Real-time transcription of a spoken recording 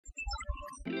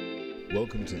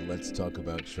Welcome to Let's Talk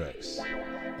About Treks,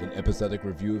 an episodic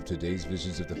review of today's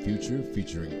Visions of the Future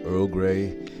featuring Earl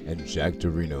Grey and Jack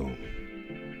Dorino.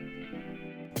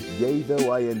 Yea,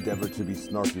 though I endeavor to be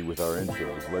snarky with our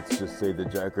intros, let's just say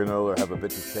that Jack and Earl have a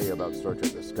bit to say about Star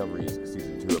Trek Discovery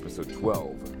Season 2, Episode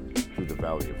 12, Through the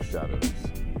Valley of Shadows.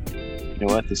 You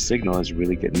know what? The signal is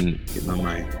really getting on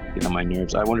my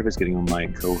nerves. I wonder if it's getting on my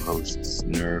co-host's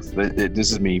nerve. But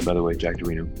this is me, by the way, Jack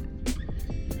Dorino.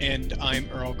 And I'm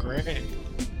Earl Grey.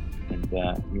 And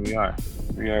here we are.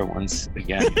 Here we are once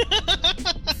again.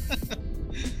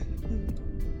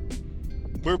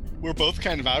 We're both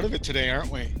kind of out of it today,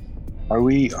 aren't we? Are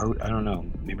we? I don't know.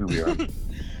 Maybe we are.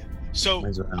 So,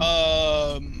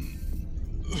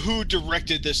 who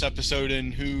directed this episode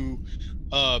and who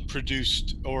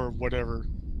produced or whatever?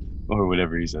 Or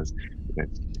whatever he says. Okay.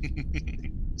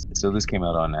 So this came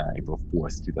out on April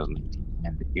 4th, 2018,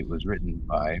 and it was written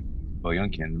by Bo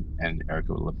Youngkin and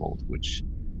Erica Lippold, which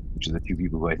are the two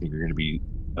people who I think are going to be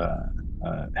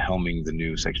helming the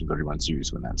new Section 31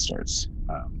 series when that starts.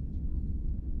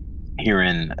 Here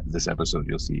in this episode,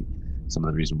 you'll see some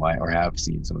of the reason why, or have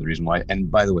seen some of the reason why.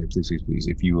 And by the way, please,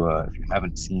 if you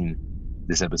haven't seen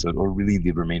this episode or really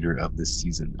the remainder of this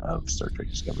season of Star Trek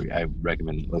Discovery, I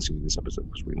recommend listening to this episode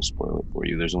because we're going to spoil it for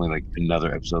you. There's only like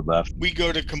another episode left. We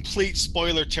go to complete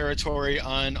spoiler territory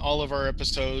on all of our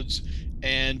episodes,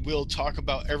 and we'll talk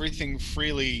about everything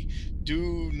freely.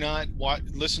 Do not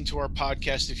listen to our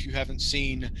podcast if you haven't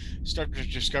seen Star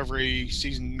Trek Discovery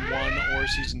Season 1 or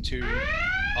Season 2.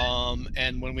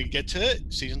 And when we get to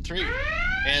it, Season 3.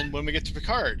 And when we get to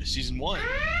Picard, Season 1.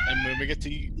 And when we get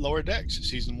to Lower Decks,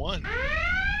 Season 1.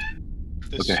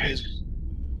 This is...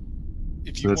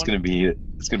 So it's going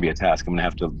to be a task. I'm going to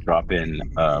have to drop in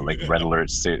like red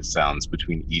alert sounds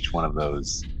between each one of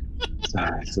those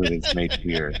so that it's made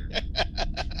clear.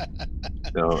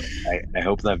 So I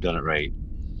hope that I've done it right.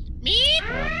 Meep.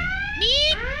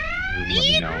 Meep. Let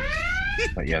me know.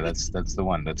 But yeah, that's the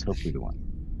one. That's hopefully the one.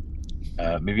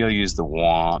 Maybe I'll use the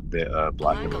black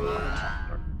and blue one.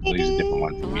 I'll use a different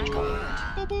one from each one.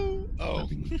 Oh.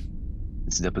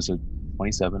 This is episode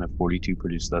 27 of 42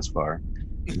 produced thus far.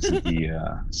 This is the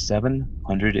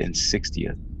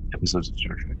 760th episodes of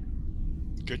Star Trek.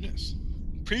 Goodness.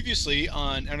 Previously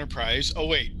on Enterprise. Oh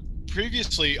wait.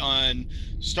 Previously on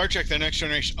Star Trek: The Next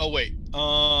Generation. Oh wait.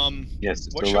 Yes.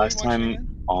 So last time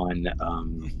when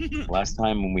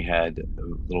we had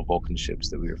little Vulcan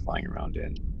ships that we were flying around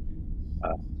in,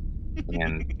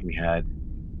 and we had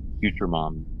Future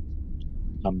Mom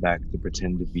come back to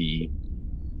pretend to be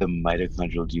the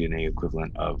mitochondrial DNA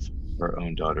equivalent of her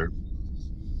own daughter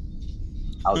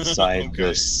outside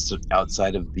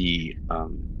outside of the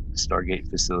Stargate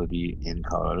facility in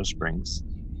Colorado Springs,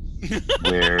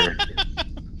 where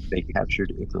they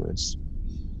captured Icarus.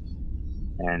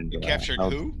 And captured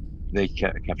who? They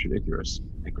captured Icarus.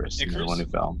 Icarus, the one who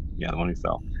fell. Yeah, the one who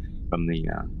fell from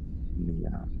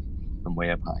from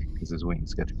way up high because his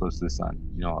wings got too close to the sun.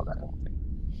 You know all that whole thing.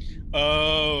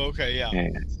 Oh, okay, yeah.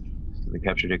 And so they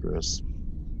captured Icarus,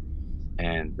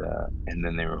 and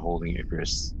then they were holding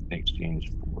Icarus in exchange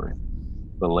for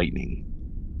the Lightning.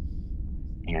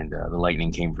 And the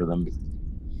Lightning came for them.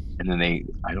 And then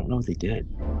I don't know what they did.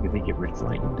 Did they get rid of the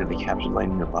Lightning? Did they capture the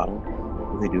Lightning in a bottle?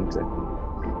 What did they do exactly?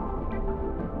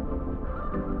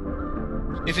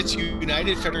 If it's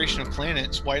United Federation of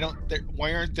Planets, why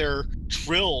aren't there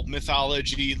Trill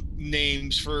mythology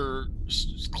names for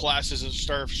classes of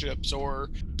starships,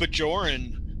 or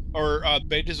Bajoran or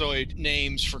Betazoid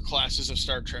names for classes of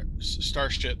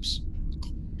starships?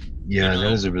 Yeah,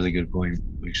 that is a really good point,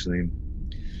 actually.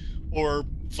 Or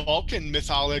Vulcan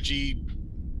mythology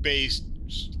based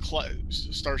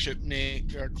starship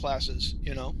classes,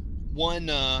 you know. One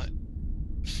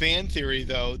fan theory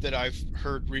though that I've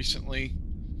heard recently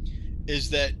is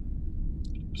that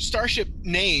starship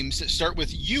names that start with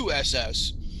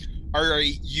USS are a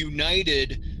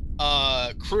united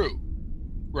crew,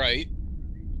 right?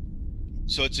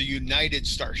 So it's a united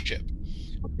starship.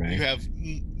 Okay. You have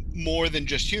more than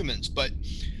just humans, but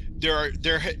there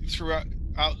throughout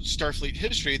Starfleet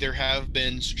history, there have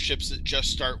been ships that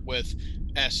just start with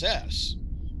SS,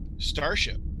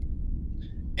 Starship.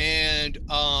 And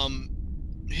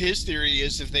his theory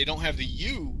is if they don't have the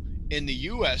U in the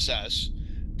USS,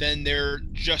 then they're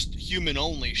just human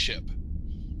only ship.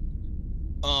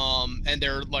 And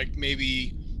they're like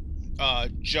maybe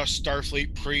just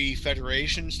Starfleet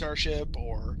pre-Federation starship,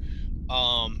 or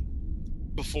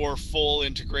before full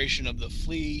integration of the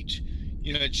fleet.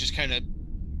 You know, it just kind of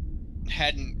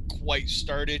hadn't quite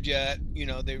started yet. You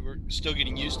know, they were still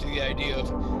getting used to the idea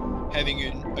of having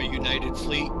a united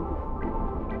fleet.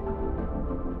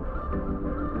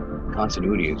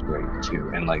 continuity is great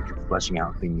too, and like fleshing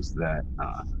out things that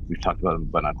we've talked about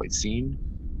but not quite seen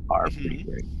are pretty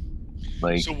great.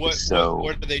 Like, So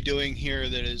what are they doing here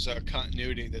that is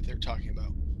continuity that they're talking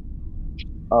about?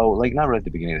 Oh, like not right at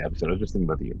the beginning of the episode. I was just thinking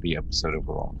about the episode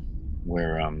overall,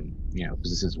 where because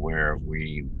this is where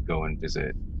we go and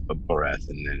visit Boreth,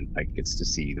 and then Pike gets to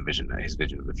see his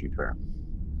vision of the future.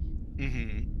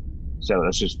 Mm-hmm. So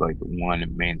that's just like one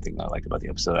main thing I like about the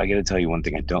episode. I got to tell you one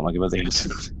thing I don't like about the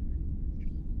episode.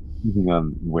 Speaking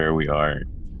on where we are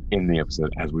in the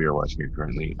episode as we are watching it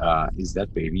currently, is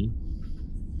that baby?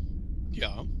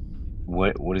 Yeah.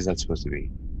 What is that supposed to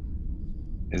be?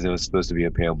 Is it supposed to be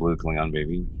a pale blue Klingon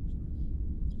baby?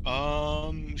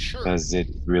 Sure. Because it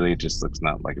really just looks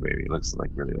not like a baby. It looks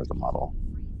like really like a model.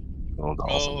 Oh,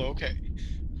 okay.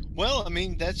 Well, I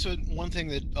mean, that's one thing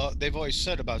that they've always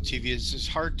said about TV is it's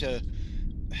hard to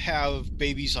have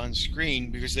babies on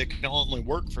screen because they can only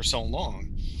work for so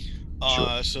long.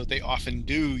 Sure. So they often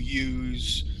do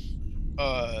use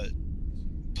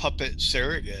puppet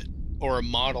surrogate or a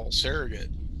model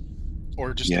surrogate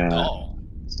or just a doll.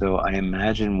 So I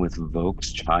imagine with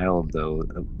Voke's child, though,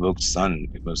 Voke's son,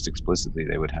 most explicitly,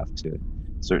 they would have to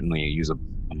certainly use a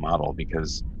model,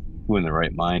 because who in the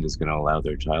right mind is going to allow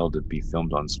their child to be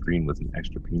filmed on screen with an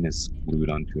extra penis glued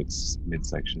onto its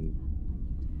midsection?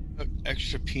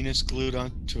 Extra penis glued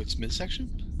onto its midsection?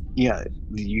 Yeah,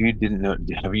 you didn't know.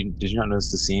 Did you not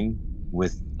notice the scene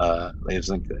with it was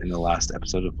like in the last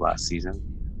episode of last season,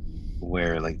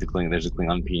 where like there's a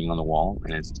Klingon peeing on the wall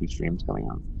and it's two streams coming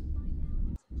out?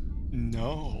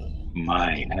 No.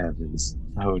 My heavens!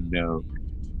 Oh no!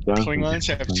 Klingons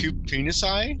have two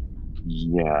penisi?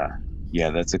 Yeah,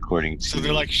 that's according to. So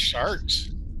they're like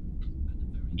sharks.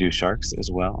 Do sharks as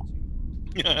well?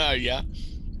 Yeah.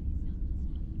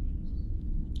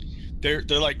 They're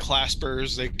like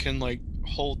claspers. They can like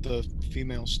hold the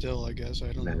female still, I guess.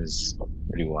 I don't know. That is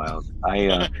pretty wild.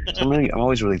 I'm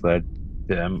always really glad.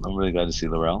 I'm really glad to see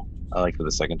L'Rell. I like for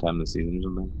the second time this season or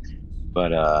something.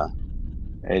 But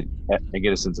I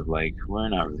get a sense of like, we're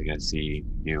not really gonna see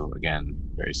you again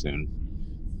very soon,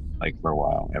 like for a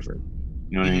while, ever.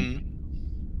 You know what I mean?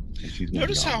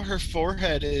 Notice how her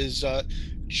forehead is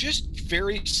just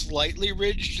very slightly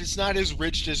ridged. It's not as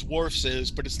ridged as Worf's is,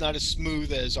 but it's not as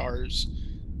smooth as ours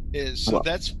is. So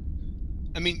that's,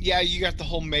 I mean, yeah, you got the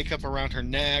whole makeup around her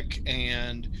neck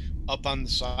and up on the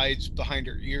sides behind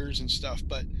her ears and stuff,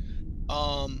 but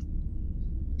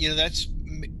that's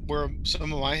where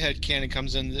some of my headcanon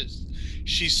comes in. That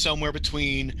she's somewhere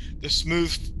between the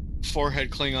smooth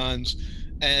forehead Klingons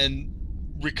and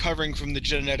recovering from the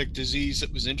genetic disease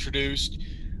that was introduced,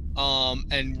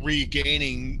 and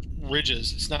regaining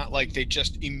ridges. It's not like they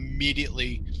just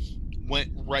immediately went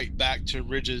right back to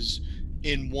ridges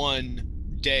in one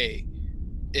day.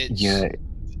 It's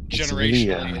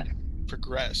generationally really,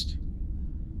 progressed.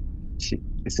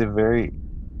 It's a very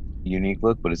unique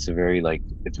look, but it's a very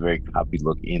copied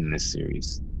look in this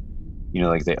series.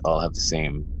 Like they all have the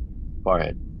same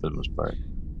forehead for the most part.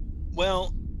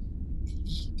 Well,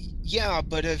 yeah,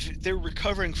 but if they're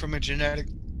recovering from an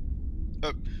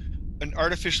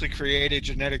artificially created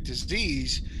genetic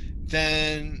disease,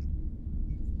 then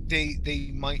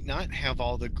they might not have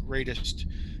all the greatest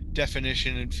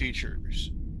definition and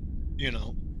features,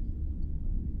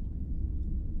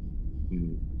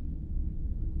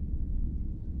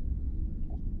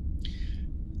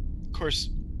 Of course,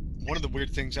 one of the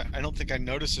weird things, I don't think I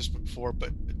noticed this before,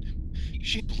 but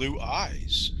she had blue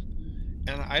eyes.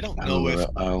 And I don't know if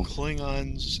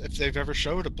Klingons, if they've ever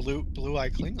showed a blue-eye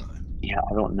Klingon. Yeah,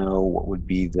 I don't know what would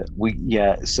be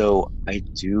so I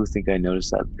do think I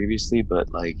noticed that previously,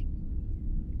 but like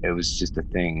it was just a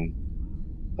thing.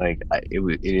 Like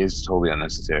it is totally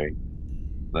unnecessary.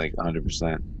 Like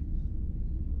 100%.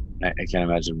 I can't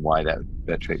imagine why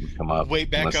that trait would come up.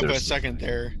 Wait, back up a second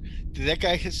there. Did that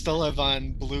guy still have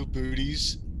on blue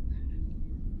booties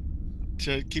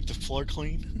to keep the floor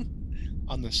clean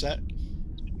on the set?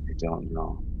 I don't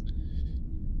know.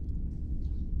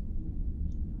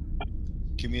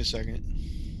 Give me a second.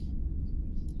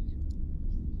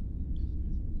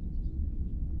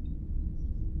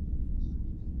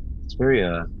 It's very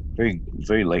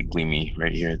very light gleamy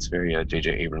right here. It's very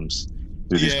J.J. Abrams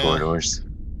through these corridors.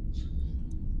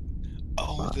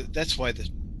 Oh, that's why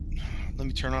let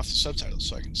me turn off the subtitles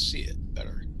so I can see it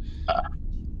better.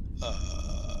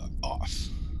 Off.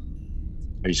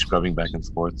 Are you scrubbing back and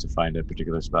forth to find a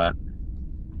particular spot?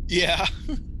 Yeah.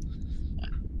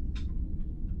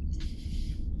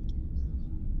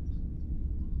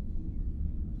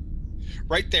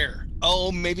 Right there.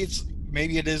 Oh, maybe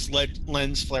it is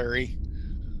lens flare-y.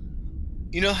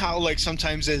 You know how like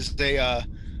sometimes as they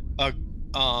a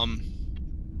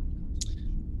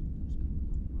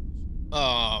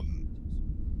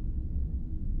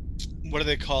what do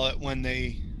they call it when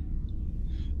a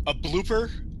blooper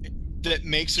that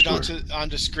makes it Sure.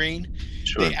 onto screen.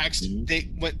 Sure.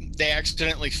 They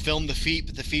accidentally filmed the feet,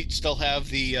 but the feet still have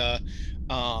the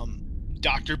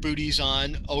doctor booties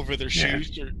on over their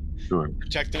shoes to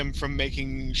protect them from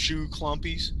making shoe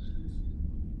clumpies.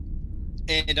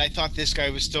 And I thought this guy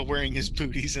was still wearing his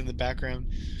booties in the background.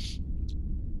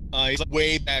 He's like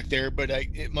way back there, but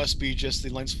it must be just the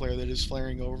lens flare that is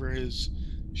flaring over his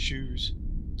shoes.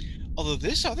 Although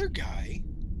this other guy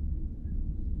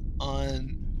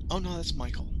oh no, that's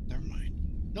Michael. Never mind.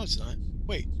 No, it's not.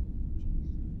 Wait.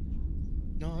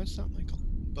 No, it's not Michael.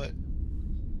 But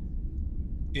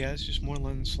yeah, it's just more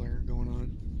lens flare going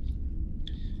on.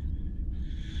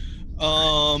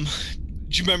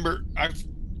 Do you remember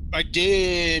I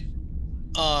did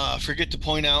forget to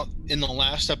point out in the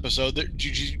last episode that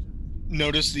did you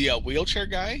notice the wheelchair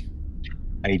guy?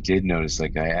 I did notice that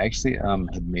guy. I actually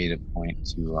had made a point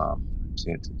to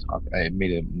talk. I had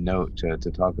made a note to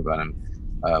talk about him,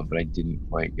 but I didn't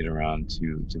quite get around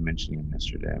to mentioning him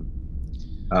yesterday.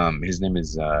 His name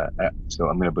is so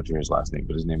I'm gonna butcher his last name,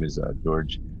 but his name is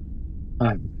George.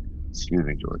 Excuse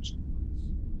me, George.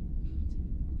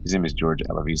 His name is George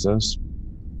Alavisos.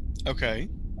 Okay.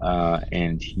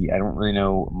 And I don't really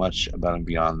know much about him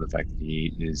beyond the fact that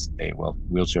he is a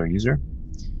wheelchair user.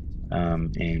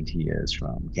 And he is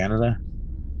from Canada.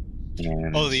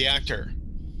 And the actor.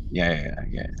 Yeah.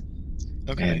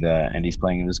 Okay. And he's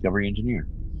playing a Discovery engineer,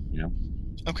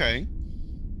 Okay.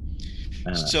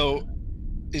 So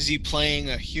is he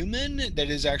playing a human that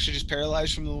is actually just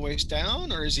paralyzed from the waist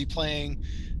down, or is he playing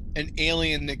an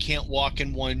alien that can't walk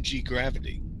in 1G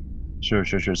gravity? Sure.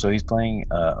 So he's playing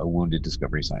a wounded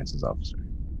Discovery Sciences officer.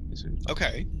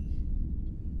 Okay.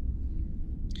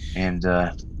 And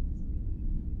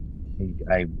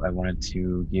I wanted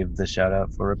to give the shout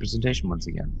out for representation once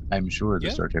again. I'm sure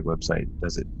the Star Trek website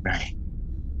does it very,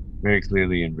 very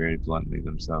clearly and very bluntly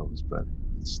themselves, but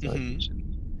still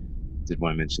did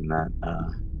want to mention that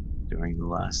during the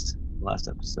last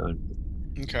episode.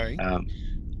 Okay.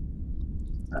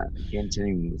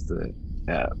 Continuing with the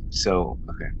so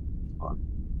okay. Hold on.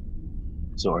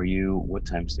 So what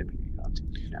time stamp are you on to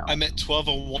now? I'm at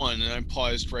 12:01 and I'm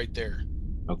paused right there.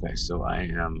 Okay, so I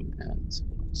am at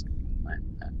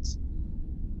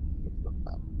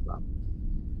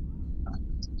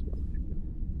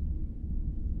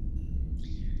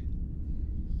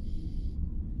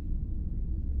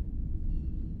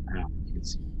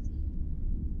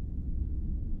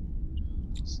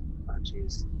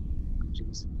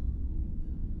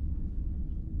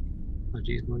Oh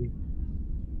jeez, buddy.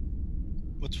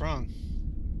 What's wrong?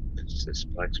 It's just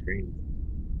black screen.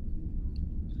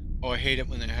 Oh, I hate it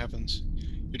when that happens.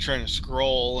 You're trying to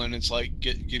scroll and it's like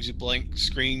gives you blank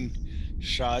screen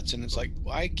shots and it's like,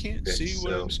 well, I can't see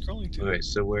what I'm scrolling to. Okay,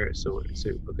 so you're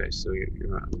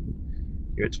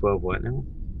at 12 what now?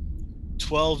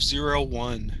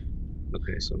 12:01.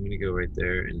 Okay, so I'm gonna go right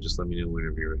there and just let me know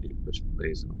whenever you're ready to push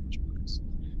plays and I'll push plays.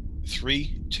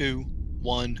 3, 2,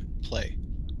 1, play.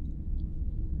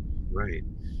 Right.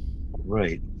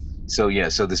 So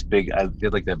this big, I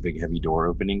did like that big heavy door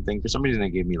opening thing. For some reason,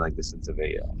 it gave me like the sense of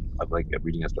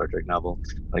reading a Star Trek novel.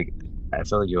 Like I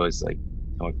felt like you always like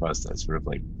come across that sort of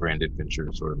like Branded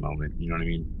Venture sort of moment. You know what I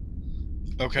mean?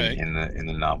 Okay. In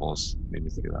the novels, made me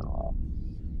think of that a lot.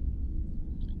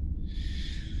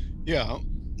 Yeah.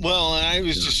 Well, and I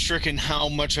was just stricken how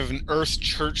much of an Earth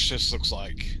church this looks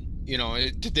like.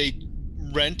 Did they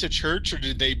rent a church or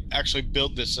did they actually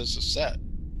build this as a set?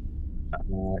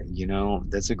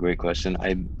 That's a great question.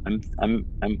 I'm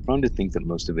prone to think that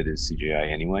most of it is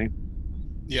CGI anyway.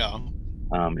 Yeah.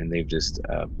 And they've just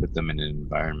put them in an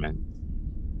environment,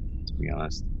 to be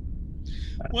honest.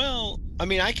 Well, I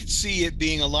mean, I could see it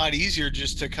being a lot easier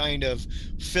just to kind of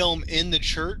film in the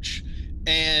church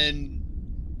and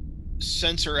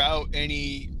censor out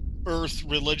any Earth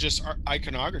religious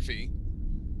iconography.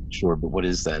 Sure, but what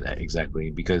is that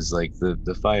exactly? Because like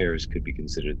the fires could be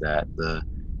considered that,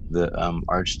 the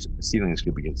arched ceilings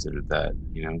could be considered that,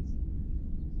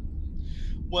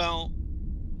 Well,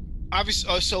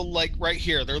 obviously, so like right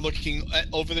here, they're looking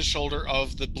over the shoulder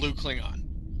of the blue Klingon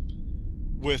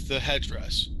with the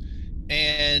headdress,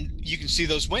 and you can see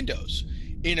those windows.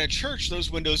 In a church,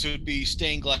 those windows would be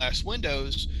stained glass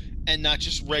windows and not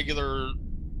just regular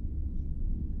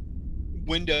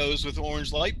windows with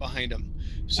orange light behind them.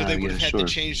 So they would have had to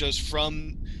change those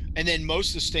and then most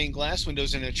of the stained glass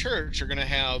windows in a church are going to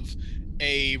have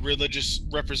a religious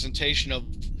representation of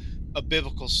a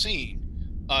biblical scene,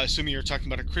 assuming you're talking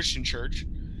about a Christian church.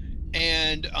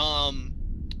 and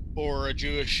or a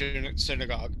Jewish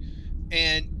synagogue,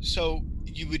 and so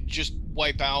you would just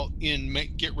wipe out and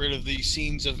get rid of the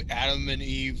scenes of Adam and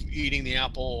Eve eating the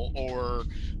apple, or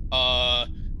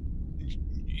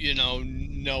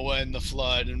Noah and the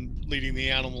flood and leading the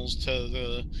animals to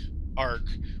the ark,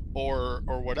 or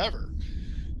whatever.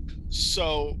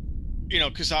 So,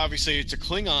 because obviously it's a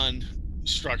Klingon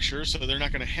structure, so they're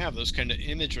not going to have those kind of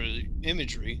imagery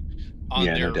on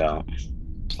Yeah, their no doubt.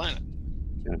 planet.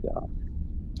 No doubt.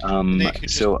 They could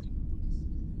So just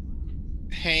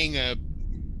hang a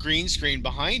green screen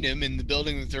behind him in the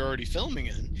building that they're already filming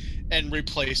in, and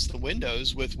replace the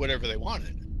windows with whatever they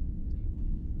wanted.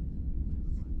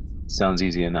 sounds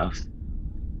easy enough.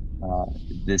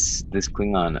 This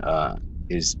Klingon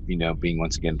is being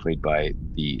once again played by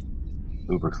the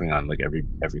Uber Klingon. Like every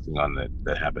Klingon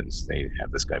that happens, they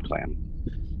have this guy playing.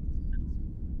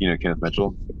 Kenneth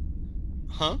Mitchell.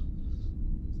 Huh?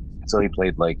 So he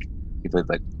played like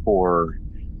Thor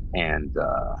and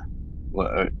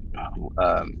or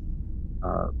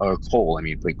Cole. I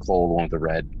mean, he played Cole, the one with the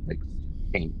red like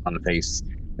paint on the face,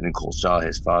 and then Cole Shaw,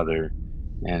 his father,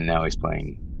 and now he's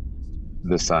playing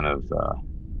the son of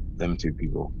them two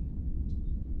people.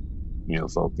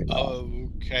 Folk and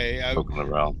Okay. Folk and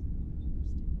Laurel.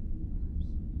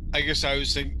 I guess I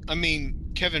was thinking. I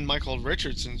mean, Kevin Michael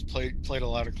Richardson's played a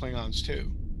lot of Klingons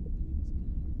too.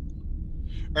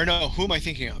 Or no, who am I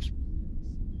thinking of?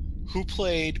 Who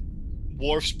played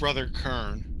Worf's brother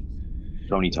Kern?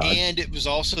 Tony Todd. And it was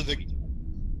also I'm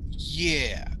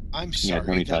sorry. Yeah,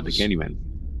 Tony Todd, the Candyman.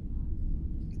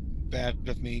 Bad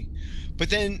of me. But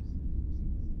then,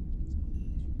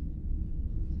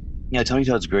 yeah, Tony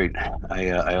Todd's great.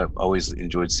 I always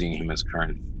enjoyed seeing him as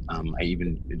Kern. I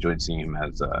even enjoyed seeing him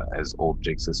as old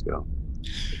Jake Sisko.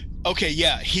 okay,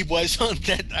 yeah, he was on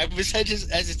that. I was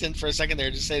hesitant for a second there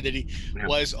to say that he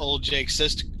was old Jake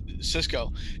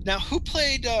Sisko. Now, who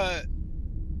played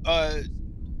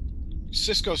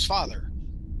Sisko's father?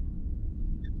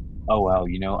 Oh wow,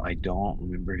 I don't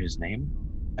remember his name,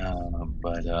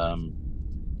 but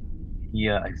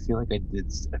yeah, I feel like I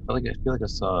did. I feel like I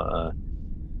saw.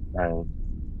 I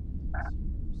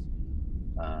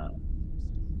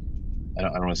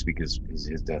don't want to speak his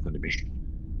death into me.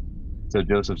 So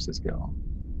Joseph Sisko.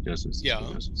 Yeah. Joseph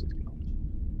Sisko.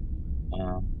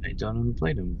 I don't know who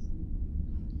played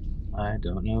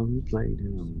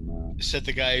him. Said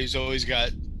the guy who's always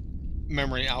got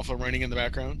Memory Alpha running in the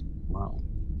background. Wow.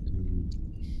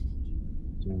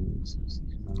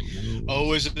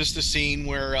 Oh, is this the scene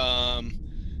where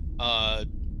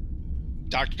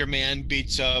Dr. Man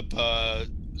beats up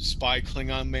Spy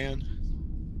Klingon Man?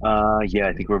 Yeah,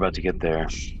 I think we're about to get there.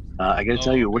 I gotta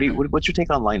tell you, what's your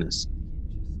take on Linus?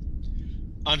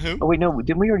 On who? Oh wait, no,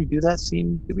 didn't we already do that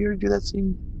scene?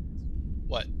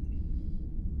 What?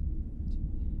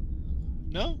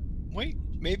 No? Wait,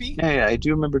 maybe? Yeah, I do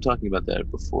remember talking about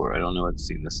that before. I don't know what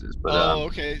scene this is, but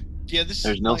okay. Yeah,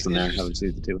 there's Nelson there. I haven't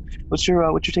seen the two. What's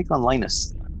your take on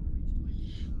Linus?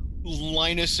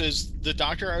 Linus is the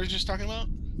doctor I was just talking about?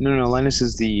 No, Linus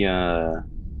is the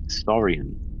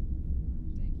Saurian.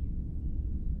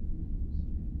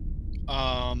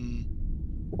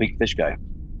 The big fish guy.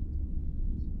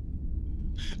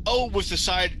 Oh, with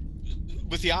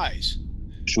the eyes.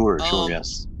 Sure,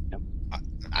 yes. Yep.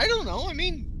 I don't know. I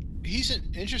mean, he's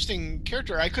an interesting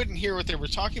character. I couldn't hear what they were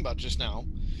talking about just now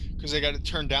because they got it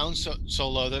turned down so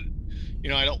low that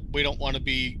we don't want to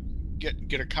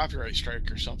get a copyright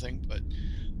strike or something. But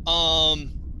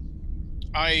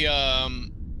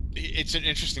it's an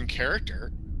interesting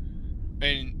character,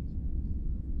 and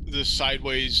the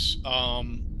sideways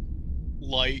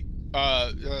light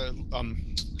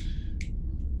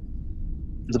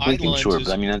the blinking short,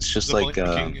 but I mean that's just like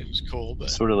is cool, but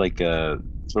sort of like the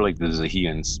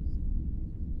Zahians.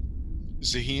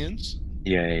 Zahians?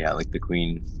 Yeah, like the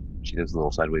Queen. She does a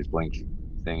little sideways blink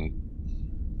thing.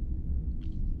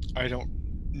 I don't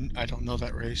know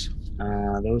that race.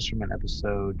 That was from an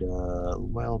episode a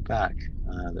while back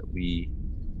that we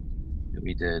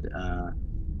did.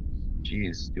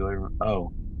 Geez, do I remember?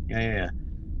 Oh, yeah.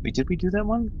 Did we do that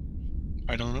one?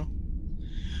 I don't know.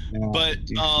 No, but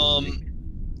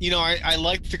I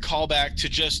like the callback to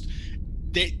just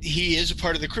that he is a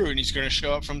part of the crew and he's going to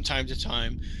show up from time to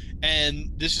time,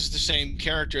 and this is the same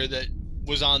character that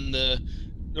was on the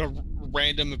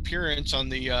random appearance on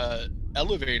the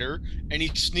elevator, and he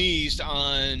sneezed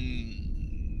on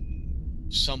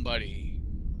somebody.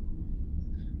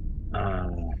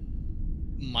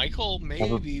 Michael,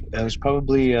 maybe. It was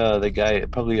probably the guy,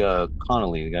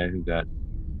 Connolly, the guy who got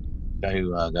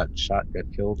shot,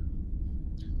 got killed.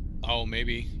 Oh,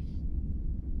 maybe.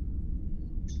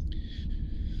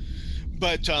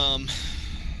 But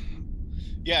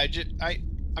yeah, I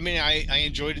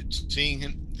enjoyed seeing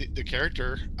him, the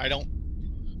character. I don't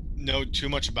know too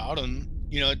much about him.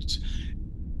 It's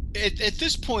at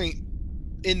this point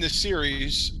in the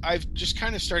series, I've just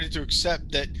kind of started to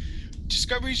accept that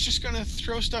Discovery's just going to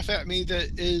throw stuff at me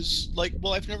that is like,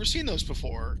 well, I've never seen those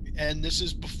before, and this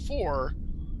is before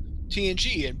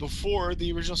TNG and before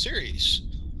the original series,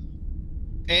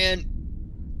 and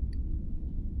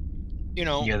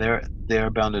Yeah, they are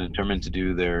bound and determined to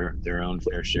do their own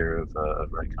fair share of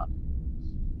retconning.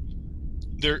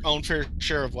 their own fair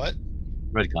share of what?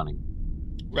 Retconning.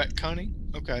 Retconning?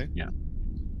 Okay. Yeah.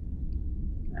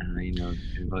 And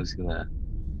they've always gonna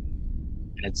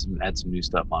add some new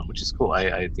stuff on, which is cool.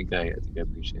 I think I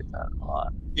appreciate that a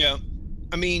lot. Yeah,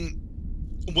 I mean,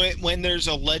 when there's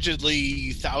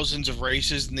allegedly thousands of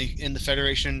races in the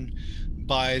Federation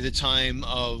by the time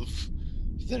of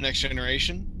the Next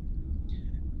Generation,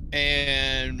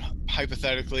 and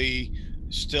hypothetically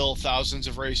still thousands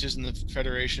of races in the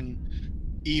Federation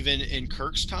even in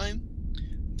Kirk's time,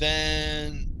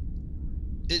 then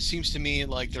it seems to me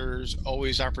like there's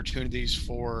always opportunities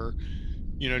for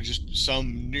just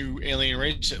some new alien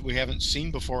race that we haven't seen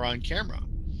before on camera.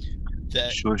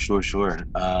 Sure.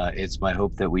 It's my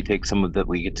hope that we get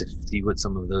to see what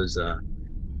some of those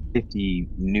 50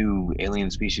 new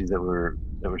alien species that were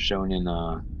shown in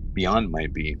Beyond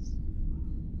might be.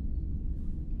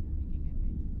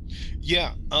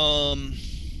 Yeah.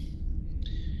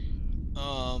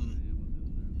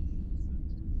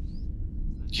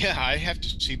 Yeah, I have to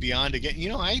see Beyond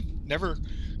again. I never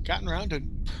gotten around to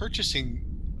purchasing.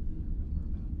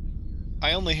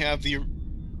 I only have the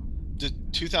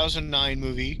 2009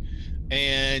 movie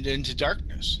and Into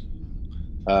Darkness.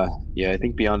 Yeah, I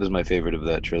think Beyond is my favorite of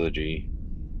that trilogy.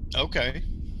 Okay.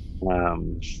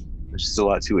 There's just a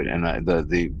lot to it, and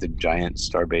the giant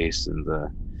starbase and the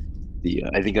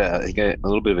I think a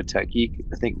little bit of a tech geek.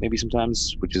 I think maybe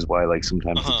sometimes, which is why like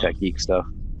sometimes the tech geek stuff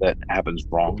that happens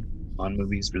wrong on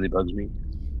movies really bugs me,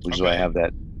 which is why I have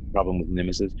that problem with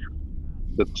Nemesis.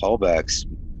 The callbacks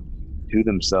to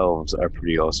themselves are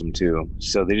pretty awesome too.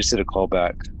 So they just did a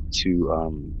callback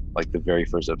to like the very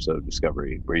first episode of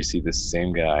Discovery, where you see this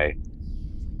same guy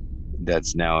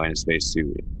that's now in a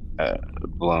spacesuit,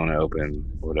 blown open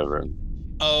or whatever.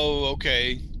 Oh,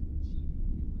 okay.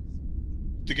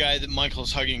 The guy that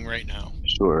Michael's hugging right now.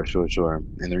 Sure.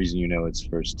 And the reason it's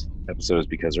first episode is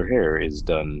because her hair is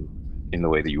done in the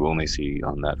way that you only see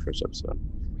on that first episode.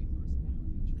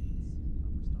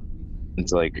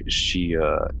 It's like she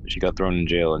got thrown in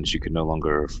jail and she could no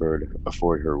longer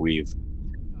afford her weave.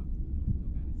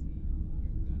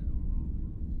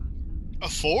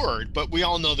 Afford, but we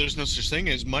all know there's no such thing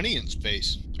as money in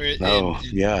space.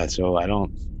 Yeah. So I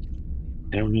don't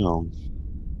know.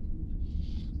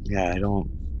 Yeah,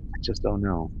 I just don't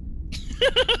know.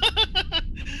 I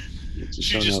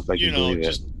just don't know if I can believe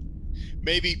it.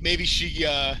 Maybe she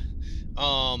got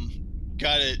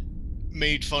it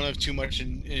made fun of too much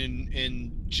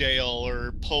in jail,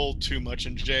 or pulled too much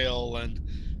in jail, and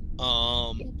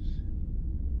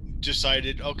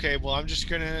decided, okay, well, I'm just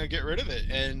gonna get rid of it.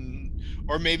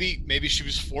 Or maybe she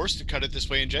was forced to cut it this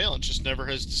way in jail and just never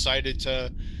has decided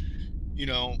to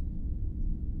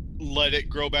let it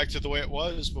grow back to the way it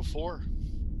was before.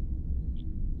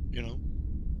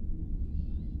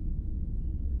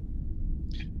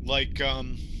 Like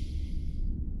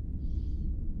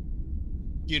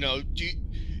you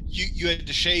had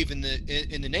to shave in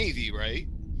the Navy, right?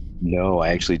 No, I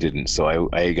actually didn't. So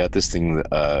I got this thing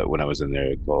when I was in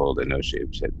there called a no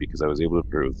shave shit, because I was able to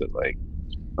prove that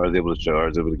I was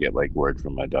able to get like word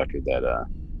from my doctor that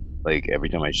like every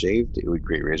time I shaved it would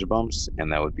create razor bumps,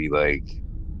 and that would be like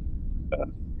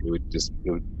it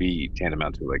would be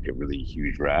tantamount to like a really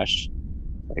huge rash,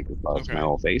 like across my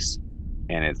whole face.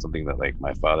 And it's something that like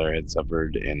my father had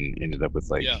suffered and ended up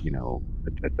with like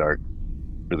a dark,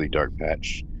 really dark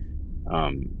patch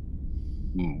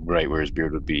right where his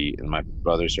beard would be, and my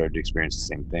brother started to experience the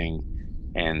same thing,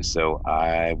 and so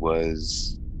I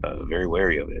was very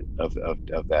wary of it, of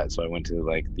that. So I went to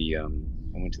like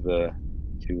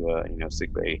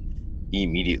sick bay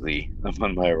immediately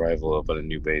upon my arrival up on a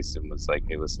new base, and was like,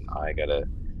 hey, listen, I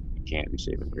can't be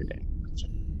shaving every day.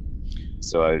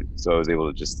 So I was able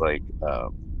to just like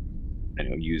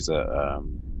use a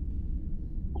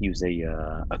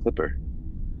clipper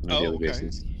on a daily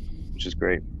basis, which is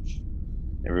great.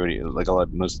 Everybody, like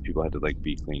most people had to like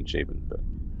be clean shaven, but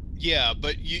yeah,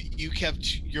 but you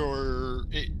kept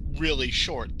it really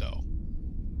short though.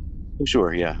 Oh,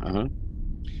 sure, yeah,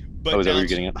 But was that what you're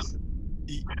getting at?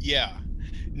 Yeah,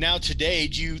 Now today,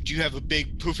 do you have a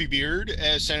big poofy beard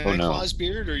as Santa Oh, no. Claus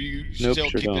beard, or you Nope, still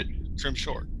sure keep it don't. trimmed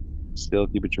short? Still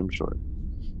keep it trimmed short.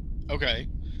 Okay.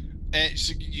 And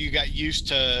so you got used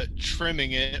to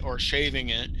trimming it or shaving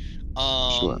it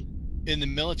Sure. in the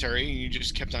military, and you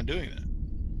just kept on doing that.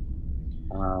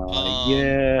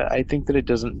 Yeah, I think that it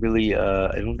doesn't really.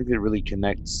 I don't think it really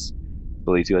connects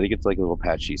fully to. I think it's like a little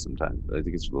patchy sometimes. I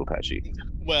think it's a little patchy.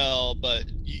 Well, but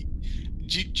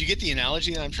do you get the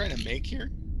analogy that I'm trying to make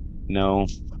here? No,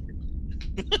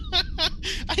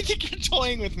 I think you're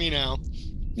toying with me now.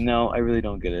 no, I really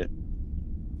don't get it.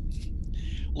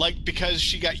 Like, because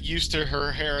she got used to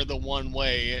her hair the one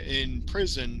way in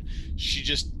prison, she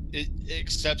just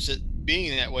accepts it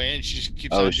being that way, and she just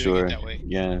keeps Oh, on doing sure. it that way.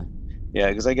 Yeah, yeah.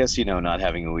 Because I guess not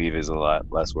having a weave is a lot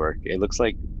less work. It looks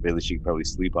like really she could probably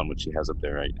sleep on what she has up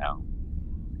there right now.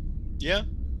 Yeah.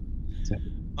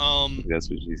 That's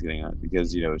what she's getting at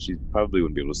because she probably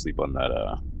wouldn't be able to sleep on that.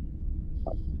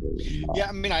 Yeah,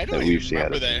 I mean, I that don't weave even she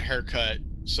had remember up that there. haircut,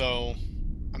 so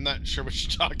I'm not sure what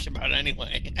you're talking about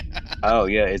anyway. Oh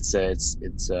yeah, it's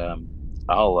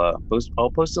I'll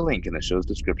post a link in the show's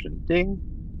description. Ding.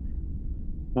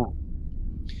 Oh.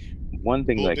 One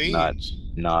thing Cool that I cannot beans.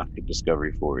 knock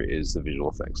Discovery for is the visual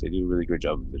effects. They do a really great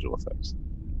job of visual effects.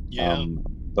 Yeah.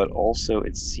 But also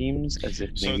it seems as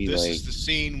if So maybe this like is the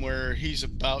scene where he's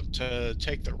about to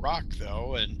take the rock,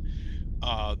 though, and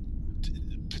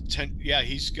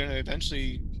he's gonna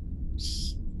eventually.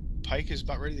 Pike is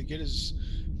about ready to get his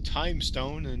time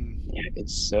stone, and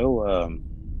it's so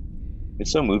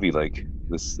movie like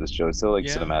this show. It's so like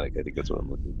Yeah. cinematic. I think that's what I'm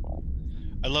looking for.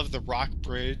 I love the rock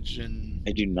bridge, and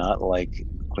I do not like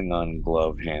Klingon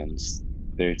glove hands.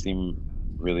 They seem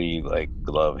really like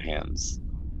glove hands.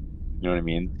 You know what I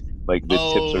mean? Like the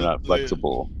tips are not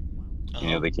flexible.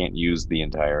 They can't use the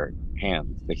entire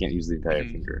hand. They can't use the entire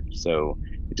finger. So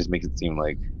it just makes it seem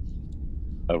like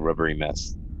a rubbery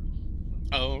mess.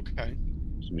 Oh, okay.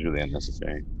 It's really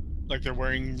unnecessary. Like they're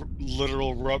wearing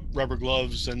literal rubber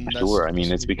gloves, and that's Sure, I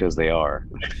mean it's because they are.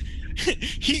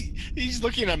 he's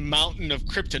looking at a mountain of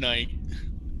kryptonite.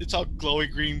 It's all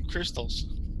glowy green crystals.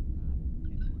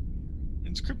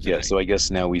 It's kryptonite. Yeah, so I guess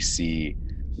now we see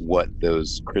what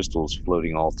those crystals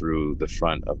floating all through the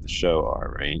front of the show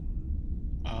are, right?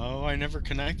 Oh, I never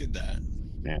connected that.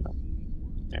 Yeah.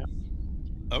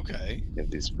 Okay. You have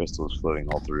these crystals floating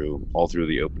all through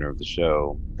the opener of the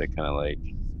show that kind of like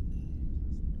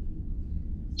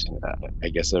I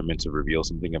guess they're meant to reveal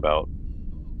something about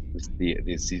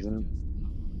the season.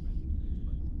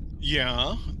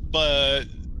 Yeah, but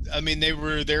I mean, they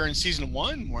were there in season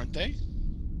 1, weren't they?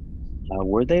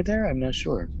 Were they there? I'm not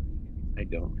sure. I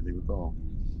don't really recall.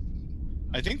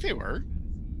 I think they were.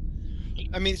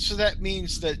 I mean, so that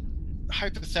means that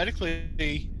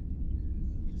hypothetically,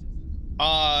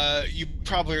 you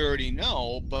probably already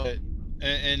know, but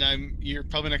you're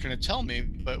probably not going to tell me,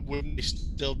 but wouldn't they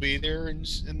still be there in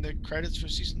the credits for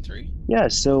season 3? Yeah,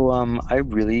 so I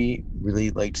really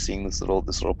liked seeing this little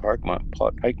Pike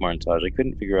montage. I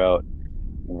couldn't figure out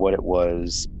what it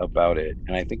was about it,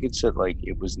 and I think it's that like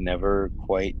it was never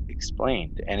quite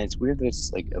explained, and it's weird that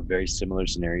it's like a very similar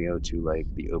scenario to like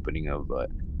the opening of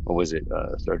what was it,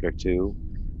 Star Trek 2,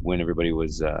 when everybody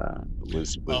was at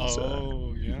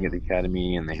the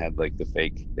academy and they had the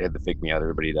fake me out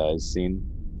everybody dies scene.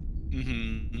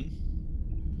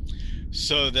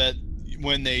 So that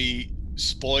when they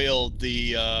spoiled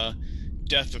the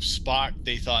death of Spock,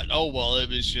 they thought, oh well, it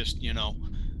was just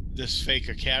this fake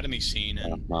academy scene,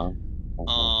 and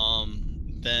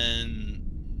then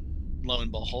lo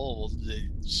and behold, the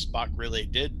Spock really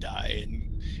did die,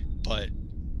 but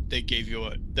they gave you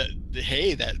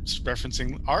hey, that's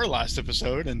referencing our last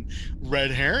episode and red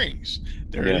herrings.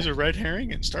 There is a red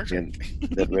herring in Star Trek. Yeah,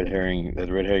 that red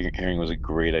herring was a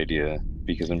great idea,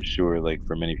 because I'm sure like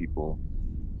for many people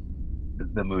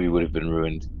the movie would have been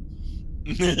ruined.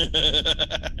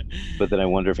 But then I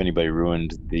wonder if anybody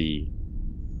ruined the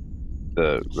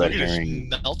red herring.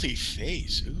 Melty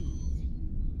face. Ooh.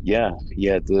 Yeah.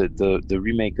 The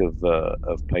remake of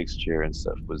Pike's chair and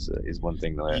stuff is one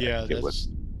thing that I get what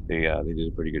they did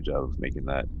a pretty good job of making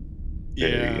that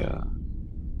very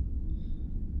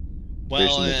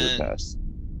similar to the past.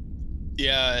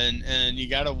 Yeah, and you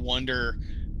gotta wonder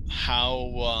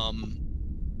how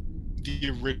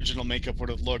the original makeup would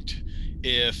have looked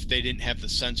if they didn't have the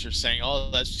censor saying,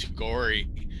 "Oh, that's too gory.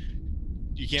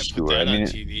 You can't put that on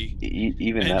TV."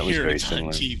 Even that was very similar.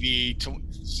 On TV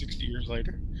 60 years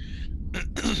later.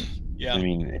 Yeah. I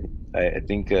mean, I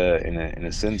think in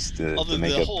a sense the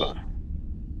makeup.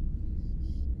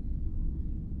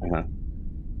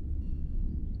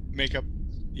 Makeup,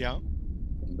 yeah.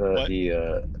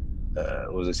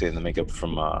 what was I saying? The makeup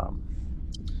from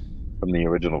the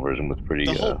original version was pretty.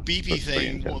 The whole was beepy pretty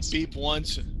thing, will intense. beep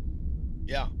once.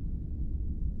 Yeah.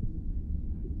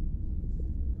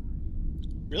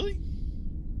 Really?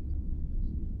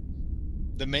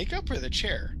 The makeup or the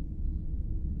chair?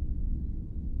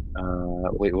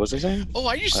 Wait, what was I saying? Oh,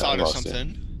 I just I thought of lost it.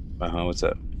 something. What's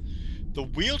that? The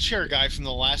wheelchair guy from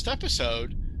the last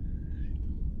episode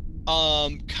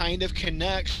kind of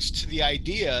connects to the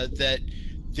idea that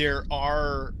there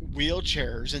are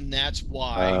wheelchairs, and that's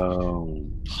why Oh,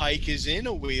 Pike is in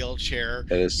a wheelchair.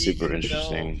 that is super even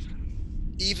interesting.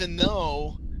 Even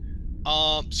though,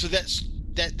 so that's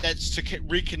to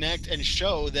reconnect and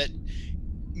show that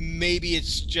maybe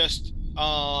it's just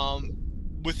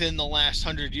within the last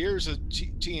 100 years of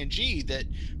TNG that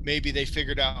maybe they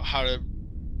figured out how to,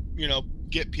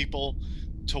 get people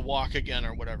to walk again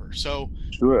or whatever. So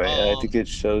Sure, I think it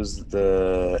shows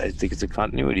I think it's a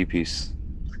continuity piece.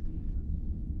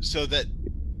 so that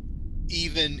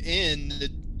even in the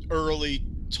early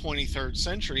 23rd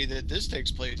century that this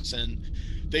takes place in,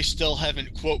 they still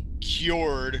haven't, quote,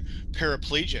 cured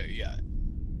paraplegia yet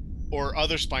or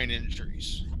other spine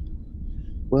injuries.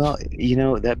 Well,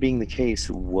 that being the case,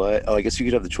 I guess you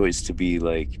could have the choice to be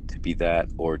that,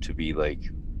 or to be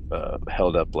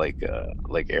held up like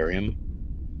Arium.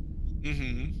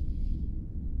 Mm-hmm.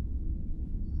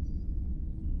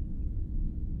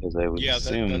 Because I would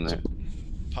assume that's that.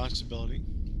 a possibility.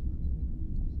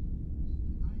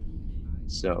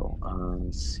 So,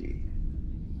 let's see.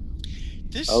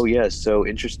 This. Oh yeah, so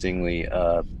interestingly,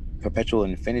 Perpetual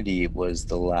Infinity was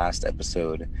the last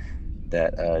episode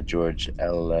that George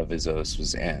Elevizos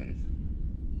was in.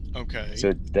 Okay. So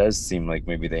it does seem like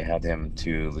maybe they had him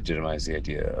to legitimize the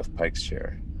idea of Pike's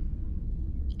chair.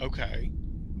 Okay.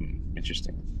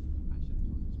 Interesting.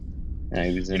 Yeah,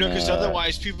 he was in, because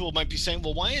otherwise people might be saying,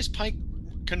 well, why is Pike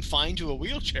confined to a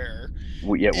wheelchair?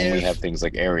 When we have things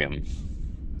like Arium.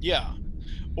 Yeah.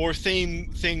 Or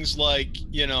things like,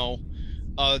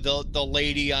 the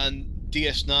lady on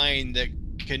DS9 that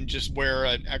can just wear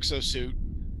an exosuit.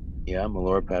 Yeah,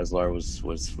 Melora Paslar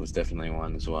was definitely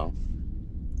one as well.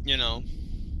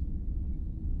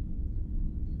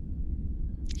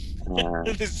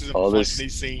 This is a funny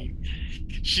scene.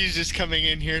 She's just coming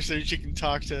in here so she can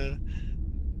talk to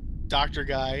Dr.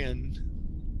 Guy. And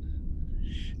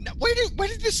now, where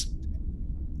did this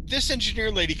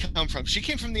engineer lady come from? She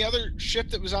came from the other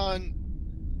ship that was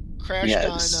crashed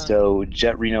on. So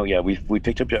Jet Reno, we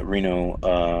picked up Jet Reno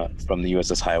from the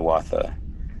USS Hiawatha.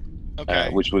 Okay.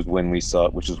 Which was when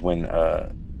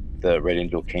the Red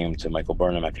Angel came to Michael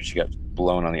Burnham after she got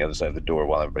blown on the other side of the door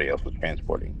while everybody else was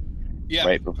transporting. Yeah.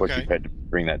 Right before she tried to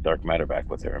bring that dark matter back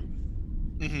with her.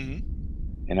 Mm-hmm.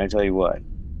 And I tell you what,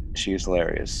 she is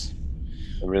hilarious.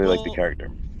 I really like the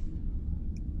character.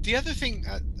 The other thing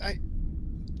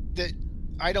that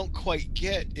I don't quite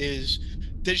get is,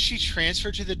 did she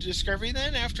transfer to the Discovery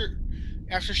then after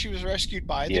she was rescued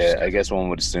by the Discovery? I guess one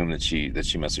would assume that she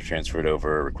must have transferred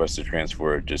over, requested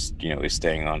transfer, just is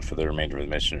staying on for the remainder of the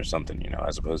mission or something,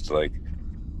 as opposed to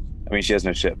she has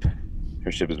no ship.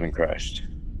 Her ship has been crashed.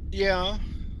 Yeah.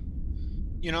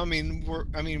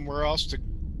 Where else to?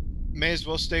 May as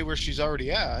well stay where she's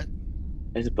already at.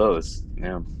 I suppose.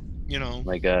 Yeah.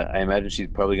 I imagine she's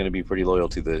probably going to be pretty loyal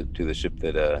to the ship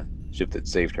that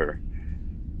saved her.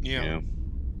 Yeah.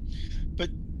 But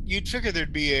you'd figure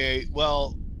there'd be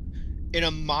in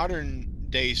a modern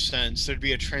day sense, there'd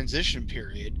be a transition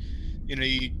period.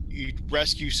 You'd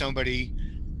rescue somebody,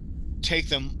 take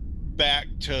them back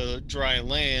to dry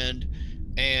land,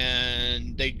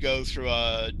 and they'd go through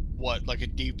a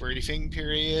debriefing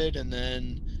period, and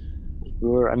then.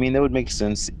 Sure. I mean, that would make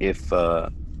sense if I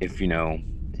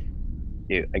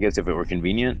guess if it were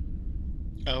convenient.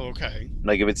 Oh, okay.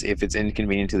 If it's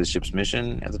inconvenient to the ship's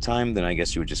mission at the time, then I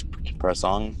guess you would just press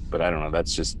on. But I don't know.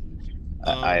 That's just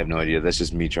I have no idea. That's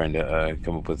just me trying to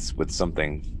come up with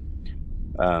something.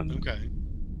 Okay.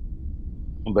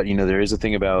 But there is a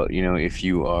thing about if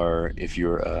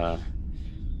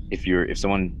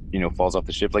someone falls off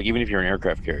the ship, even if you're an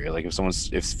aircraft carrier, if someone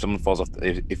falls off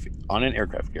if on an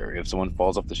aircraft carrier, if someone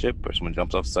falls off the ship or someone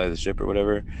jumps off the side of the ship or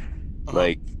whatever,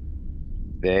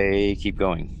 they keep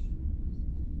going.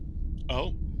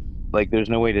 Oh. There's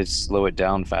no way to slow it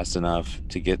down fast enough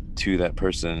to get to that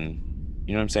person.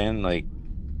 You know what I'm saying?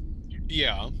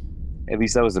 Yeah. At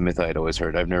least that was the myth I had always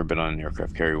heard. I've never been on an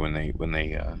aircraft carrier when they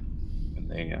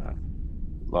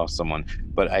lost someone,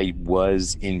 but I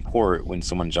was in port when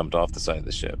someone jumped off the side of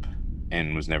the ship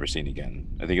and was never seen again.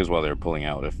 I think it was while they were pulling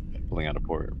out of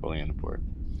port.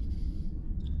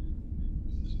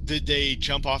 Did they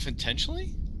jump off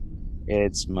intentionally?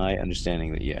 It's my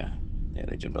understanding that yeah. Yeah,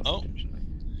 they jumped off Oh. the transmission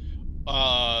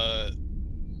line.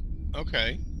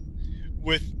 Okay.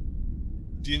 With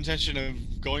the intention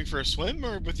of going for a swim,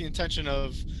 or with the intention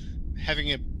of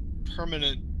having a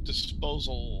permanent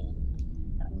disposal?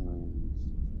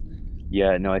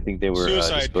 Yeah, no, I think they were Suicide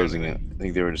kind of disposing. I thing.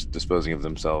 think they were just disposing of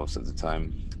themselves at the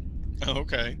time. Oh,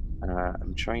 okay.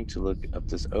 I'm trying to look up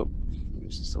this. Oh,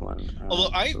 this is the one.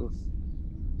 Although oof.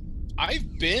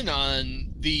 I've been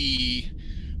on the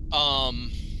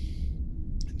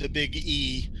big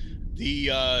E, the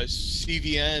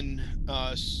CVN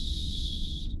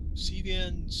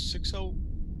CVN 60.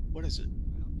 What is it?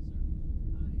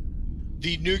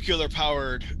 The nuclear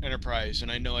powered Enterprise,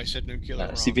 and I know I said nuclear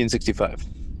wrong. CVN 65.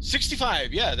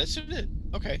 65. Yeah, that's it.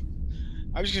 Okay.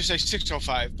 I was gonna say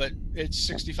 605, but it's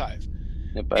 65.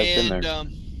 Yep, I've been there.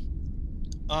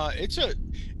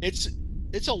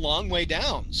 It's a long way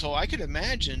down, so I could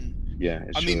imagine. Yeah,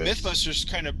 I mean, Mythbusters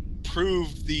kind of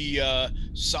proved the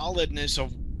solidness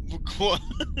of,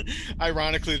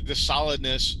 ironically, the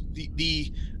solidness,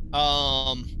 the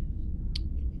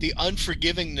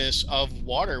unforgivingness of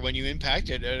water when you impact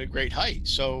it at a great height.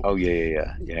 So. Oh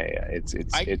yeah.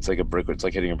 It's like a brick. It's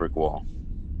like hitting a brick wall.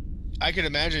 I could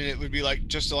imagine it would be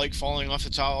like falling off a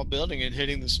tall building and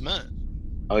hitting the cement.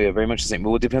 Oh yeah, very much the same.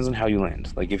 Well, it depends on how you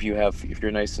land. Like if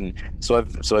you're nice and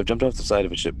I've jumped off the side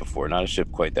of a ship before. Not a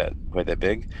ship quite that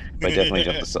big, but I definitely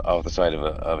jumped off the side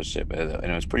of a ship, and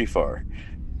it was pretty far,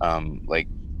 like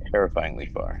terrifyingly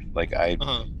far. Like I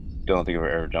don't think I've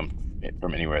ever jumped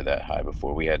from anywhere that high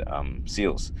before. We had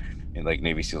SEALs, and like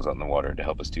Navy SEALs out in the water to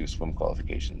help us do swim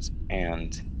qualifications,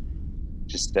 and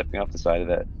just stepping off the side of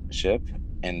that ship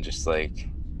and just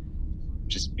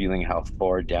feeling how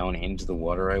far down into the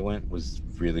water I went was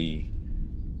really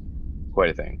quite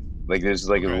a thing. Like there's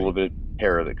like a little bit of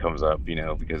terror that comes up,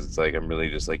 because it's like I'm really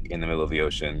just like in the middle of the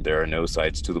ocean. There are no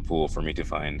sides to the pool for me to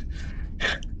find.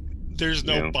 There's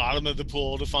no bottom of the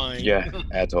pool to find. Yeah,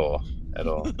 at all.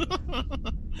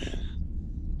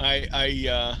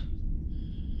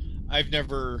 I've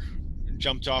never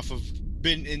jumped off of,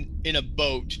 been in a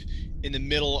boat in the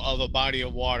middle of a body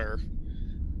of water,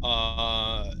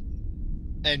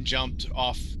 and jumped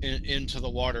off into the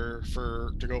water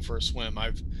to go for a swim.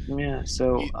 I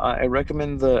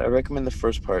recommend the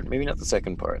first part, maybe not the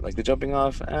second part. Like the jumping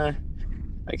off, I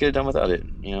could have done without it,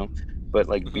 but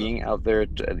like being out there,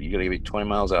 you gotta be 20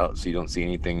 miles out so you don't see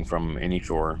anything from any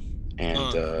shore,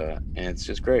 and it's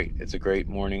just great. It's a great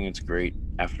morning, it's a great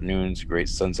afternoon, it's a great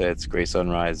sunset, it's a great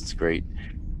sunrise, it's great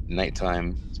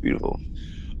nighttime. It's beautiful.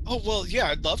 Oh well, yeah,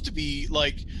 I'd love to be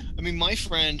like, I mean, my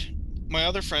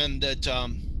other friend that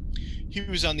he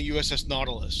was on the USS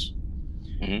Nautilus,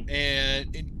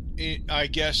 and I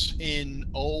guess in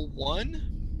 01.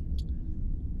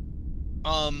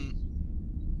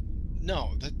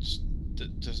 No, that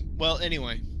doesn't. Well,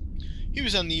 anyway, he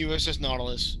was on the USS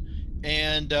Nautilus,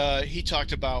 and he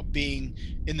talked about being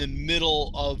in the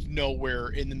middle of nowhere,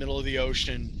 in the middle of the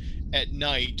ocean at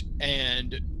night,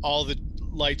 and all the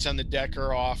lights on the deck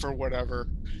are off or whatever,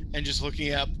 and just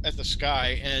looking up at the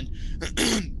sky, and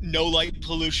no light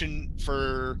pollution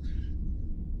for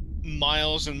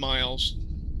miles and miles,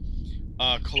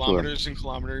 kilometers and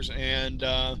kilometers, and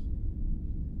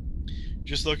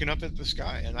just looking up at the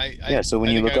sky. And so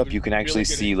when you look up, you can actually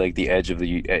see like the edge of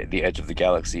the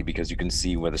galaxy, because you can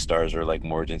see where the stars are like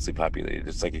more densely populated.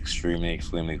 It's like extremely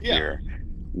clear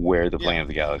where the plane of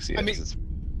the galaxy is.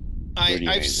 I mean,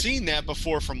 I've seen that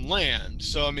before from land,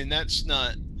 so I mean that's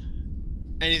not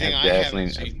anything I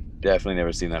haven't seen. I've definitely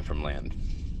never seen that from land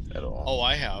at all. Oh,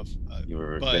 I have. You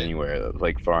ever been anywhere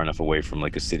like far enough away from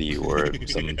like a city or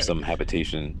some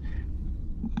habitation?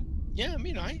 Yeah, I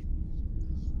mean I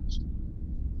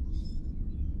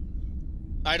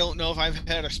don't know if I've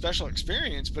had a special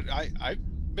experience, but I've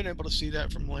been able to see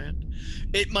that from land.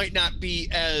 It might not be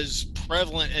as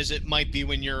prevalent as it might be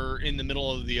when you're in the middle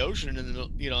of the ocean in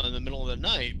the middle of the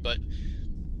night, but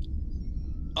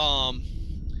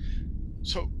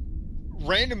so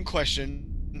random question,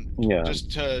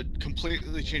 just to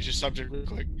completely change the subject real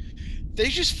quick. They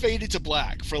just faded to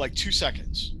black for like 2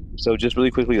 seconds. So just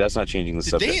really quickly, that's not changing the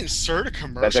subject. Did they insert a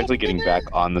commercial? That's actually getting back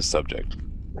on the subject.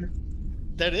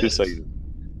 That is. Just so you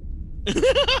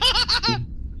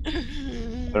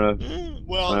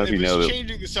Well, it was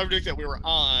changing the subject that we were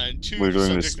on to we're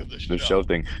doing the subject of the show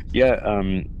thing.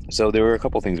 Yeah, so there were a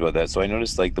couple things about that. So I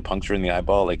noticed like the puncture in the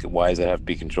eyeball, like why does that have to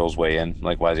be controls way in?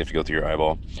 Like why does it have to go through your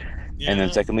eyeball? Yeah. And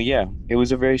then secondly, it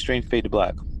was a very strange fade to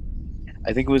black.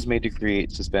 I think it was made to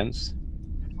create suspense.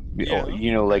 Yeah,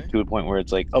 like to a point where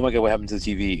it's like, oh my god, what happened to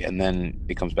the TV? And then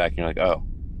it comes back and you're like, oh.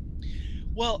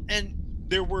 Well, and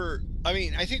there were, I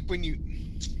mean, I think when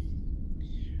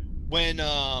when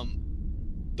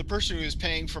the person who was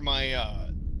paying for my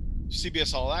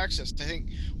CBS All Access, I think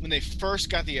when they first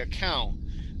got the account,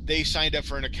 they signed up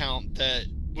for an account that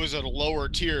was at a lower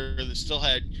tier that still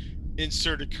had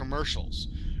inserted commercials,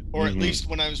 or at least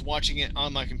when I was watching it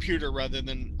on my computer rather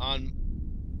than on,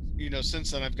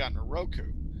 since then I've gotten a Roku.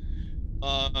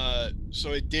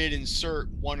 So it did insert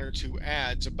one or two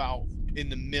ads about in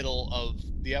the middle of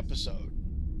the episode.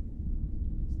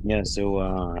 Yeah,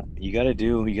 so you gotta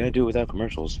do it without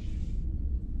commercials.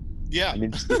 Yeah, I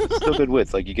mean, it's still good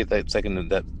width. Like you get that second,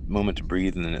 that moment to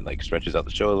breathe, and then it like stretches out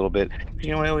the show a little bit.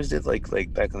 I always did like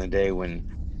back in the day when,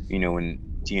 when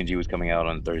TNG was coming out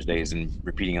on Thursdays and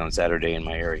repeating on Saturday in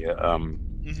my area.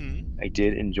 I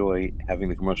did enjoy having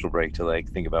the commercial break to like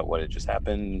think about what had just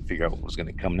happened, figure out what was going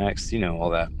to come next, all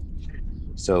that.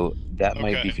 So that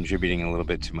might be contributing a little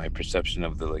bit to my perception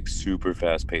of the like super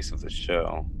fast pace of the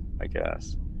show, I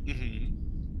guess.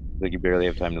 Like you barely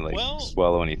have time to like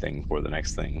swallow anything for the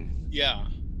next thing. Yeah.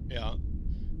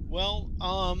 Well,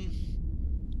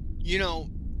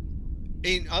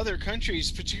 in other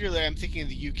countries, particularly I'm thinking of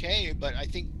the UK, but I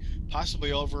think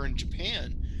possibly over in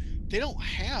Japan, they don't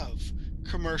have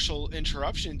commercial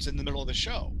interruptions in the middle of the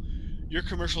show. Your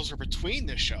commercials are between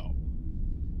the show.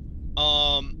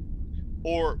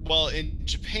 In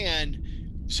Japan,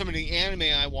 some of the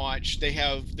anime I watch,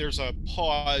 there's a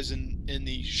pause in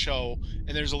the show,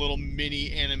 and there's a little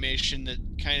mini animation that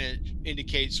kind of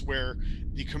indicates where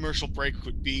the commercial break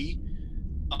would be.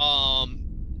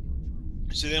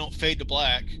 So they don't fade to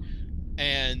black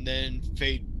and then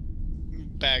fade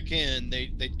back in. They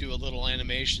do a little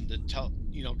animation to tell,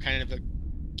 kind of a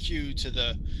cue to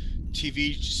the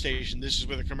TV station. This is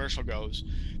where the commercial goes.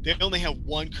 They only have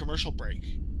one commercial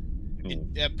break,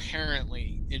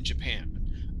 apparently, in Japan.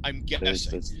 I'm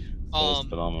guessing. That's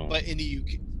phenomenal. But in the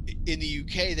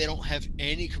UK, they don't have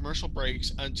any commercial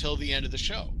breaks until the end of the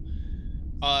show.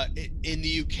 In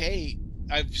the UK,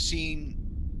 I've seen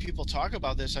people talk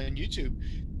about this on YouTube.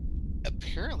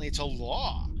 Apparently, it's a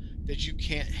law that you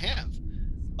can't have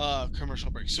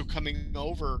commercial breaks. So coming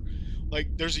over, like,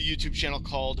 there's a YouTube channel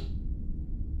called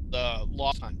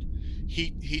Law Fund.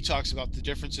 He talks about the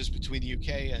differences between the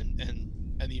UK and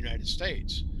the United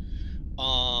States.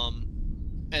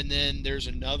 And then there's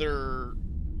another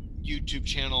YouTube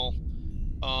channel.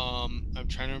 I'm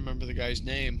trying to remember the guy's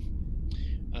name.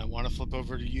 I want to flip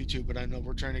over to YouTube, but I know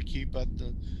we're trying to keep at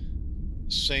the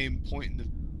same point in the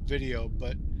video.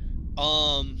 But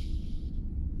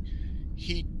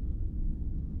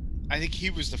I think he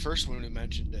was the first one who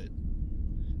mentioned it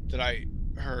that I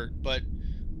heard. But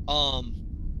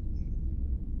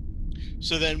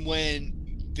so then when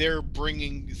they're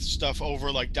bringing stuff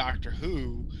over like Doctor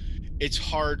Who, it's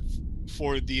hard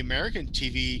for the American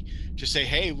TV to say,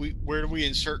 hey, where do we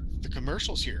insert the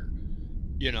commercials here?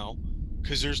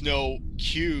 Because there's no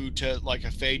cue to like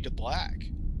a fade to black.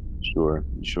 Sure.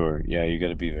 Yeah, you got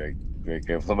to be very, very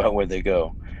careful about where they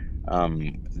go.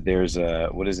 There's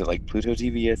what is it, like Pluto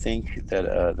TV, I think,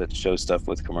 that shows stuff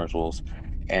with commercials,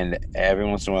 and every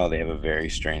once in a while they have a very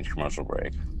strange commercial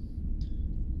break.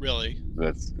 Really?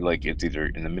 That's like it's either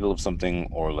in the middle of something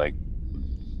or like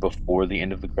before the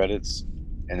end of the credits,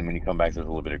 and then when you come back, there's a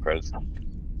little bit of credits.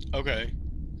 Okay.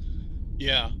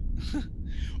 Yeah.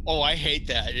 Oh, I hate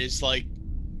that. It's like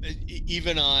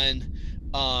even on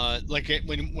like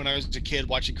when I was a kid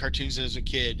watching cartoons as a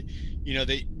kid,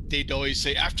 they'd always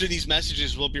say, after these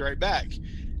messages we'll be right back.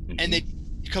 And they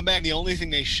come back and the only thing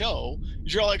they show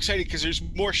is you're all excited because there's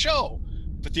more show,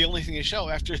 but the only thing they show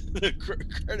after the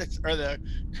credits or the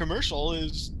commercial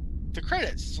is the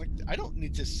credits. It's like, I don't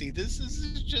need to see this. This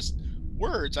is just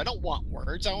words. I don't want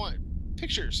words. I want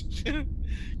pictures.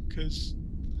 Because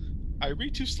I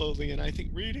read too slowly and I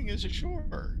think reading is a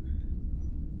chore.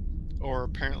 Or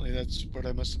apparently that's what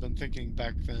I must have been thinking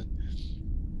back then.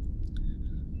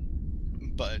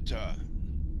 But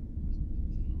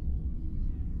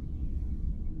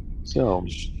so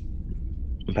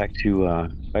back to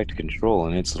Control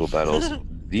and its little battles.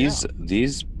 These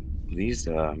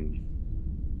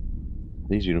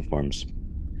uniforms,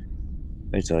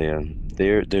 I tell you,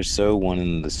 they're so one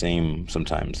and the same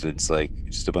sometimes. It's like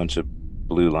just a bunch of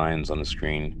blue lines on the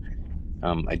screen.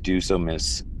 I do so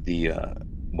miss the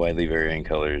widely varying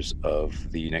colors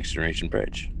of the Next Generation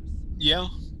Bridge. Yeah.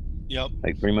 Yep.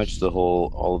 Like pretty much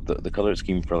all of the color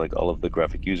scheme for like all of the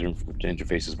graphic user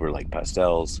interfaces were like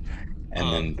pastels,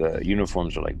 and then the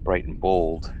uniforms are like bright and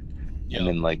bold, and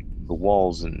then like the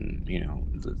walls and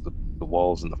the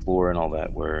walls and the floor and all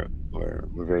that were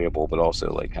variable, but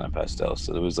also like kind of pastel.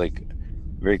 So there was like a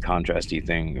very contrasty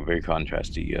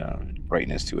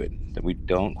brightness to it that we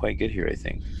don't quite get here, I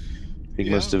think.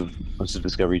 think Yeah. most of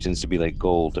Discovery tends to be like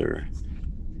gold or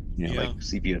Yeah. like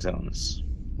sepia tones,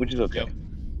 which is okay. Yep.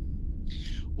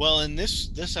 Well, and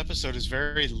this episode is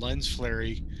very lens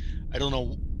flary. I don't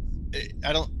know.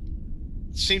 I don't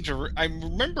seem to. I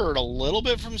remember it a little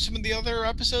bit from some of the other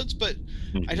episodes, but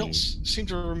I don't Mhm. seem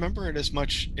to remember it as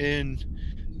much in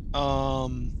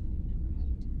um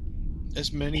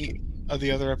as many of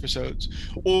the other episodes,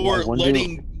 Well, I or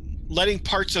wonder. letting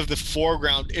parts of the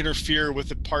foreground interfere with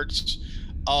the parts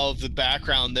of the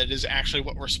background that is actually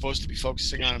what we're supposed to be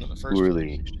focusing on in the first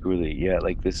place. Surely, yeah.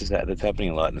 Like this is that's happening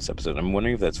a lot in this episode. I'm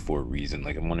wondering if that's for a reason.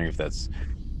 Like I'm wondering if that's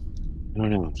I don't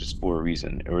know, just for a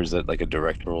reason, or is that like a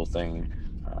directorial thing?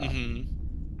 Uh, Hmm.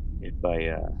 if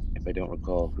I don't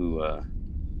recall who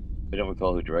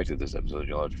directed this episode,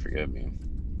 you'll have to forgive me.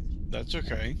 That's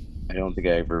okay. I don't think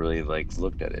I ever really like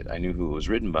looked at it. I knew who it was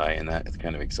written by, and that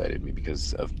kind of excited me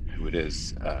because of who it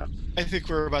is. I think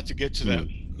we're about to get to that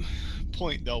Hmm.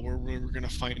 point though, where we're going to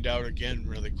find out again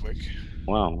really quick.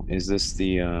 Wow, is this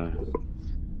the?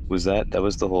 Was that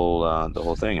was the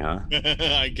whole thing, huh?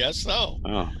 I guess so.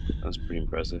 Oh, that was pretty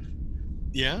impressive.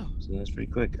 Yeah. So that's pretty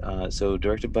quick. So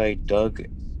directed by Doug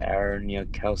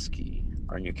Arniakowski.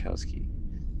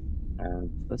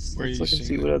 Let's Where are you look and see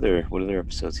seeing what other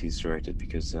episodes he's directed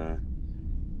because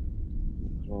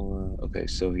okay,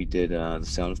 so he did The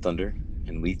Sound of Thunder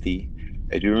and Lethe.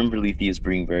 I do remember Lethe as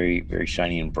being very very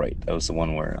shiny and bright. That was the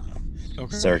one where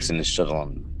Okay. Stark's in his shuttle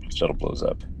and shuttle blows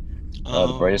up. The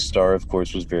Oh, Brightest Star, of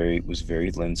course, was very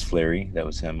lens flary. That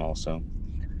was him also.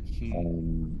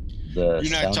 hmm. The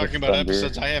You're not Sound talking of about Thunder.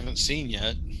 episodes I haven't seen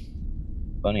yet.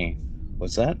 Funny,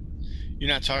 what's that? You're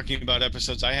not talking about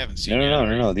episodes I haven't seen No, yet. no, no, are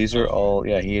no, you? no. These are Oh, all.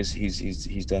 Yeah, he's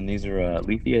done. These are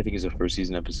Lethe. I think is a first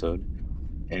season episode,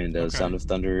 and okay. Sound of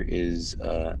Thunder is.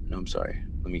 No, I'm sorry.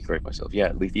 Let me correct myself.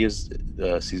 Yeah, Lethe is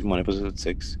season 1, episode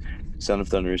 6. Sound of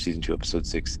Thunder is season 2, episode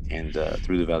 6, and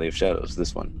Through the Valley of Shadows,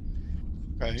 this one.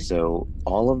 Okay. So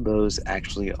all of those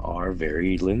actually are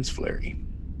very lens flary.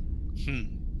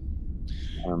 Hmm.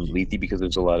 Lethe because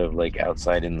there's a lot of like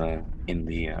outside in the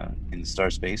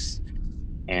star space,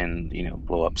 and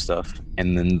blow up stuff,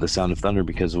 and then The Sound of Thunder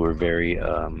because we're very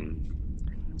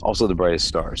also The Brightest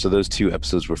Star. So those 2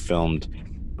 episodes were filmed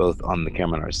both on the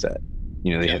Kaminar set.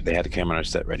 They had a Kaminar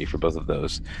set ready for both of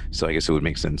those, so I guess it would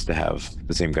make sense to have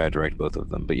the same guy direct both of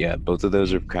them. But yeah, both of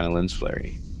those are kind of lens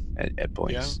flary at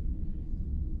points.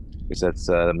 Because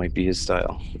that might be his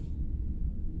style.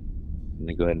 I'm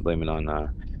gonna go ahead and blame it on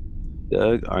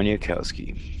Doug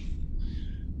Arniakowski.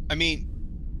 I mean,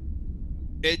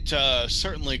 it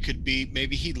certainly could be.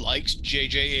 Maybe he likes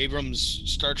J.J. Abrams'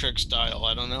 Star Trek style.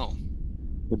 I don't know.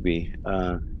 Could be.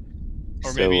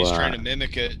 Or maybe he's trying to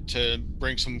mimic it to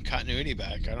bring some continuity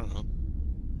back. I don't know.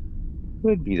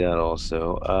 Could be that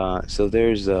also. So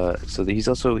there's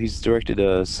he's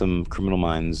directed some Criminal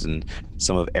Minds and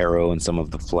some of Arrow and some of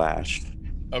The Flash.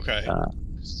 Okay.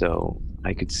 So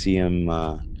I could see him,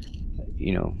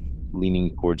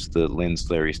 leaning towards the lens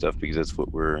flary stuff because that's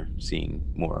what we're seeing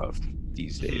more of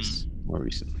these days, more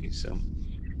recently. So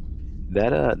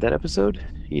that episode,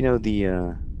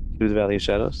 the Through the Valley of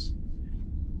Shadows,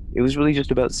 it was really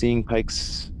just about seeing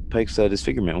Pike's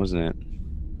disfigurement, wasn't it?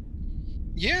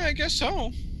 Yeah, I guess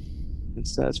so.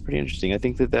 That's pretty interesting. I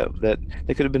think that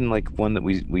could have been like one that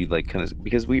we like kind of,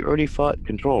 because we already fought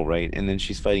Control, right? And then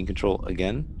she's fighting Control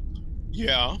again.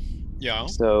 Yeah. Yeah.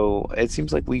 So it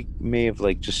seems like we may have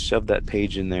like just shoved that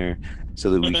page in there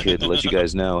so that we could let you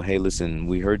guys know, hey, listen,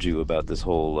 we heard you about this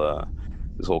whole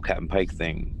Captain Pike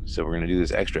thing. So we're gonna do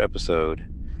this extra episode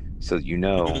so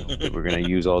that that we're gonna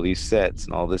use all these sets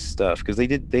and all this stuff, because they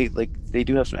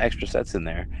do have some extra sets in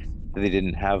there that they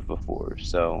didn't have before.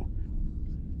 So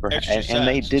and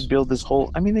they did build this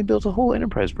whole. I mean, they built a whole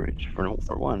Enterprise bridge for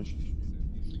one.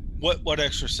 What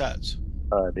extra sets?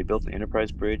 They built an Enterprise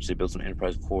bridge. They built some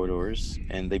Enterprise corridors,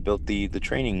 and they built the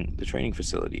training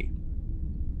facility.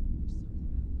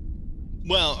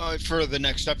 Well, for the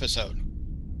next episode.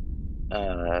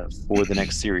 For the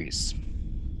next series.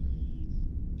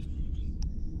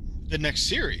 The next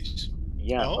series.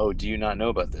 Yeah. Oh, do you not know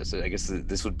about this? I guess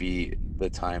this would be the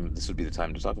time. This would be the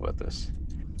time to talk about this.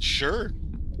 Sure.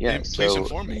 Yeah. Please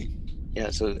inform me. Yeah.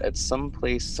 So at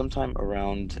sometime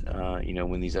around,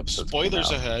 when these episodes. Spoilers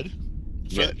come out, ahead.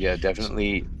 Yeah.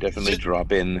 Definitely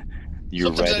drop in your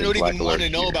sometimes red I don't and black even want to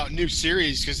alert know here. about new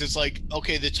series because it's like,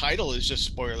 okay, the title is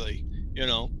just spoilery,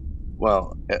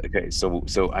 Well, okay, so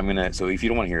if you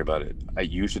don't want to hear about it,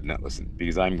 you should not listen,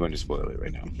 because I'm going to spoil it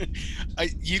right now.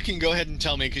 You can go ahead and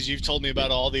tell me, because you've told me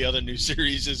about all the other new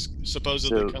series is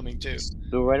supposedly coming too.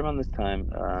 So right around this time,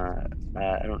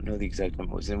 I don't know the exact time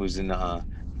it was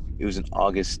It was in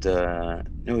August. No,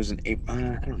 it was in April.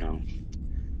 I don't know.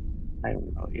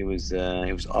 It was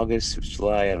August. It was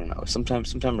July. I don't know.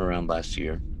 Sometime around last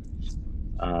year.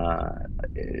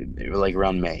 Like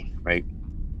around May, right?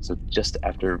 So just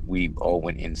after we all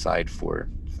went inside for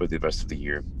the rest of the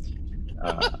year,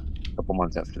 a couple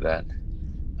months after that,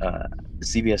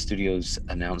 CBS Studios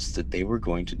announced that they were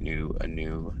going to do a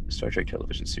new Star Trek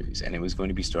television series, and it was going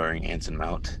to be starring Anson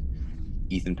Mount,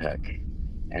 Ethan Peck,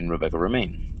 and Rebecca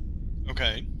Romaine.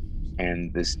 Okay.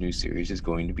 And this new series is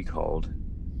going to be called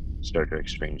Star Trek: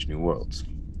 Strange New Worlds.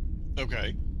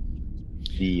 Okay.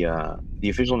 The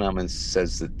official announcement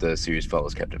says that the series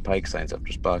follows Captain Pike, signs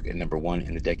after Spock, and number one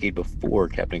in the decade before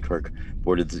Captain Kirk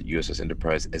boarded the USS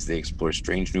Enterprise as they explore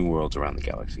strange new worlds around the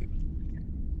galaxy.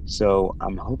 So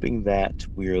I'm hoping that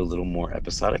we're a little more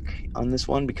episodic on this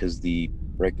one, because the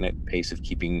breakneck pace of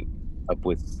keeping up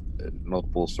with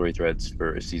multiple story threads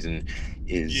for a season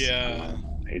is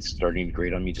it's starting to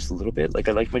grate on me just a little bit. Like,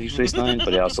 I like my Deep Space Nine,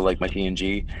 but I also like my TNG.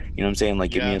 You know what I'm saying?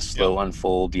 Like, give me a slow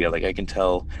unfold. Yeah, like I can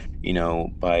tell,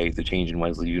 by the change in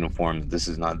Wesley uniform, this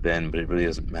is not Ben, but it really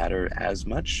doesn't matter as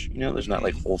much. There's not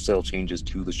like wholesale changes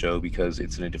to the show because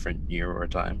it's in a different year or a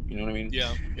time. You know what I mean?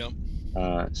 Yeah.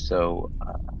 So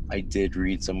I did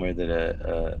read somewhere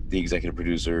that the executive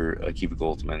producer, Akiva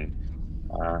Goldsman,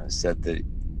 said that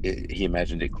he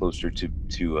imagined it closer to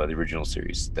the original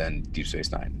series than Deep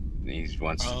Space Nine. He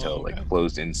wants to tell like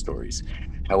closed-in stories.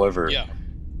 However,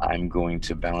 I'm going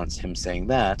to balance him saying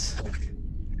that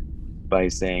by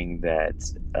saying that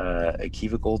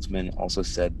Akiva Goldsman also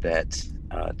said that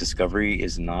Discovery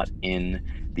is not in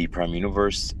the Prime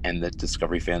Universe, and that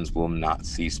Discovery fans will not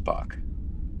see Spock.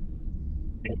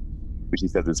 Which he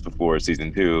said this before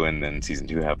season 2, and then season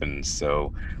 2 happens.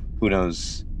 So who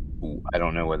knows? I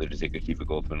don't know whether to take Akiva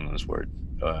Goldsman on his word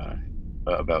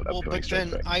about upcoming Star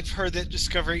Trek. I've heard that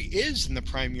Discovery is in the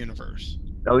Prime Universe.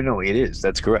 Oh no, it is.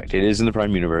 That's correct. It is in the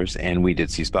Prime Universe, and we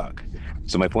did see Spock.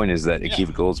 So my point is that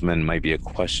Akiva Goldsman might be a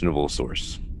questionable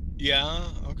source. Yeah.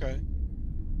 Okay.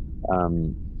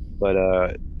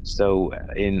 So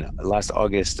in last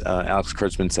August, Alex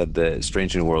Kurtzman said that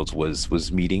Strange New Worlds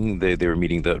was meeting. They were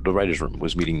meeting, the writers' room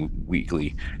was meeting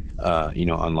weekly,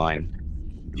 online.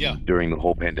 Yeah. During the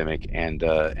whole pandemic, and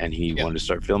he wanted to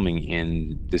start filming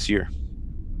in this year.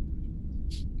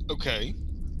 Okay.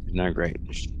 Isn't that great?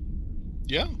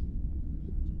 Yeah.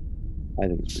 I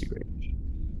think it's pretty great.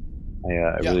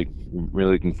 I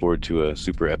really looking forward to a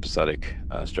super episodic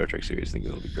Star Trek series. I think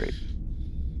it'll be great.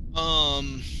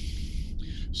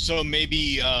 So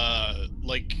maybe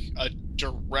like a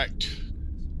direct,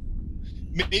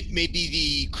 maybe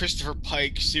the Christopher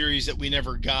Pike series that we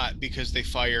never got because they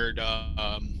fired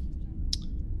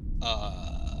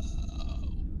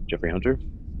Jeffrey Hunter.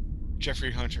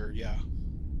 Jeffrey Hunter, yeah.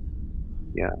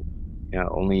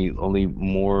 Only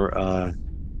more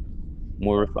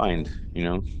refined,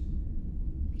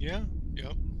 Yeah.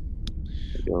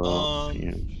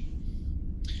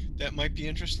 That might be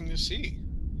interesting to see.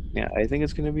 Yeah, I think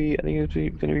it's gonna be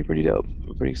pretty dope.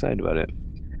 I'm pretty excited about it.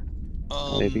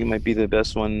 I think it might be the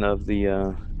best one of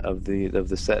the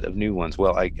set of new ones.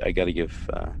 Well, I gotta give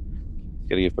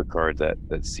Picard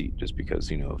that seat, just because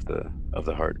of the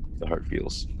heart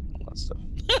feels, all that stuff.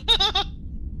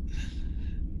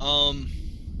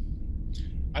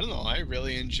 I don't know. I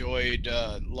really enjoyed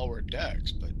Lower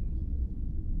Decks, but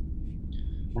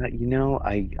I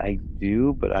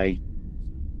do, but I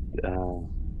don't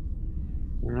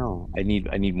know. I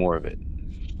need more of it,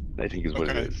 I think, is what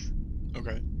it is.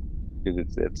 Okay.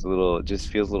 Because it's a little, it just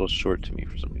feels a little short to me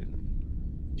for some reason.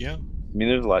 Yeah. I mean,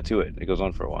 there's a lot to it. It goes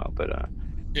on for a while, but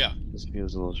yeah, it just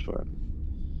feels a little short.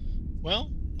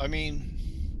 Well, I mean,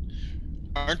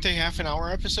 aren't they half an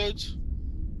hour episodes?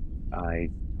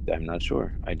 I'm not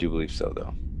sure. I do believe so,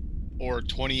 though. Or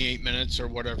 28 minutes or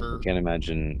whatever. I can't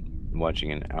imagine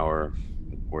watching an hour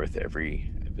worth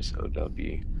every episode. That would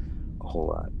be a whole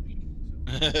lot.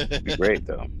 It'd be great,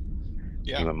 though.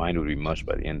 Yeah. My mind would be mush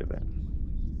by the end of it.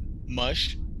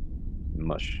 Mush?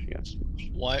 Mush, yes.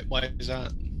 Why is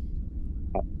that?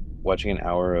 Watching an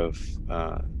hour of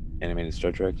animated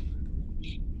Star Trek?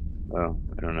 Oh,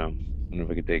 I don't know. I don't know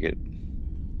if I could take it.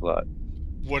 A lot.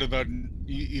 What about,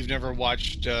 you've never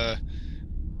watched more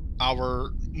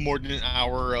than an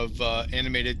hour of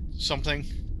animated something?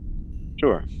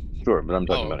 Sure, but I'm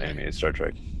talking about animated Star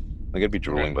Trek. Like, I'd be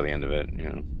drooling by the end of it,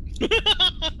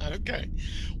 Okay.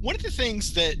 One of the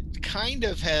things that kind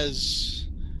of has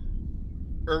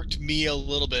irked me a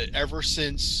little bit ever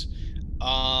since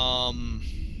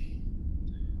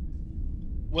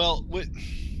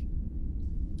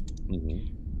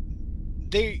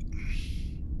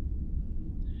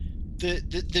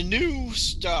the new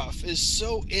stuff is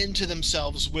so into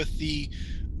themselves with the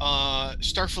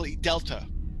Starfleet Delta,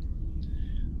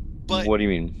 but What do you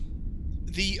mean?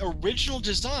 the original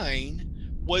design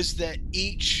was that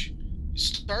each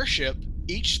starship,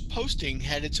 each posting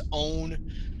had its own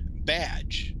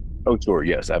badge. Oh, sure.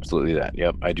 Yes, absolutely that.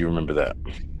 Yep, I do remember that.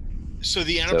 So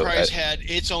the Enterprise had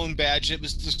its own badge. It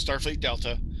was the Starfleet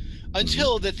Delta.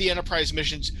 Until that the Enterprise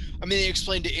missions, I mean, they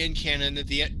explained it in canon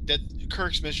that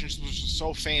Kirk's missions was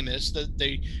so famous that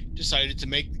they decided to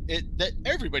make it that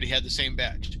everybody had the same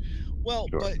badge. Well,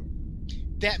 Sure. but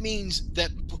that means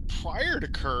that prior to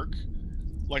Kirk,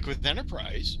 like with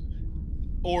Enterprise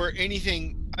or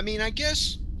anything, I mean, I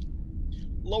guess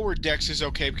Lower Decks is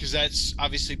okay because that's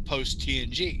obviously post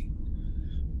TNG.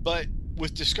 But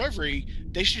with Discovery,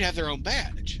 they should have their own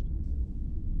badge.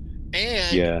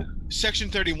 And Yeah, Section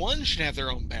 31 should have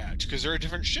their own badge because they're a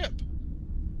different ship.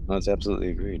 that's absolutely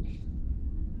agreed.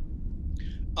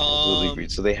 Absolutely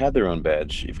agreed. So they had their own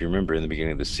badge, if you remember, in the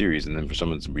beginning of the series, and then for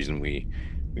some reason we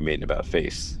made an about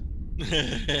face.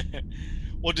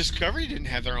 Well, Discovery didn't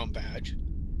have their own badge.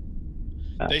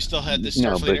 Uh, They still had the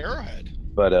no, Starfleet but- Arrowhead.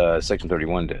 But Section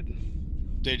 31 did.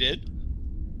 They did?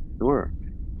 Sure.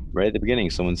 Right at the beginning,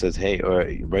 someone says, "Hey,"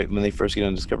 or right when they first get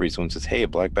on Discovery, someone says, "Hey, a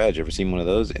black badge. Ever seen one of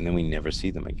those?" And then we never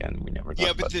see them again. We never. Yeah,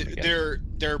 talk but about them again.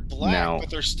 they're black, Now- but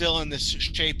they're still in the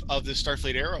shape of the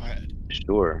Starfleet Arrowhead.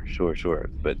 Sure.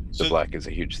 But So- the black is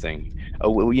a huge thing. Oh,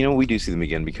 well, you know, we do see them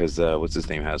again because what's his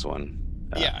name has one.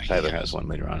 Yeah, he Tyler has. has one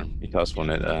later on. He tossed one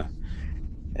at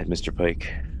Mr.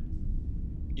 Pike.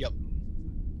 Yep.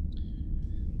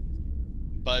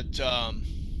 But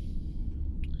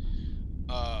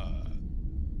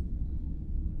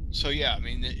so yeah, I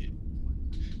mean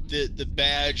the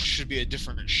badge should be a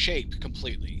different shape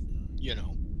completely, you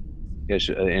know. Yeah,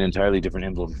 an entirely different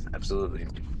emblem. Absolutely.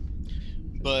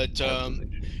 But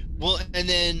Absolutely. well, and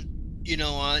then you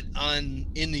know on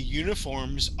in the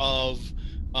uniforms of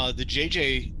the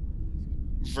JJ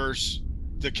verse,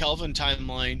 the Kelvin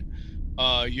timeline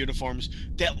uniforms,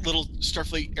 that little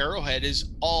Starfleet Arrowhead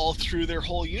is all through their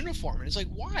whole uniform, and it's like,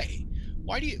 why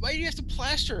do you have to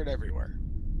plaster it everywhere?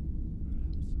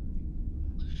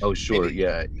 Oh, sure. maybe-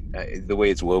 Yeah, the way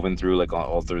it's woven through, like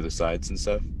all through the sides and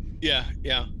stuff. Yeah,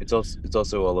 It's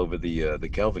also all over the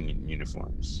Kelvin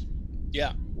uniforms.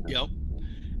 yep.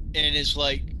 And it's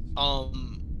like,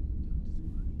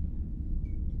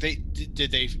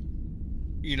 did they,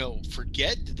 you know,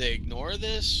 forget? Did they ignore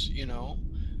this? You know,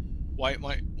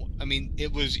 I mean,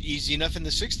 it was easy enough in the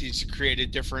 '60s to create a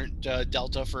different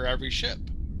delta for every ship.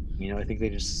 You know, I think they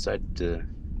just decided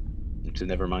to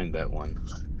never mind that one.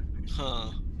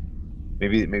 Huh.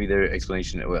 Maybe their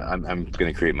explanation. Well, I'm going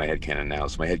to create my headcanon now.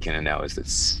 So my headcanon now is that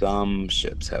some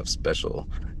ships have special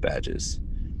badges.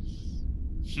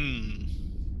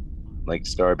 Like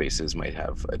star bases might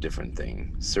have a different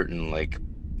thing. Certain like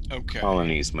Okay.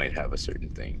 colonies might have a certain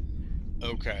thing.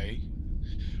 Okay.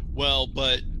 Well,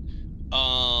 but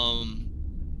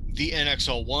the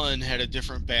NX-01 had a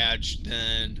different badge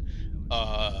than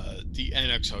the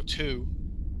NX-02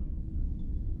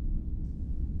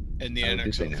 and the Oh,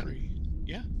 did they now? NX-03.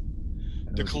 Yeah. Oh,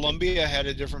 The did they? Columbia had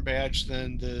a different badge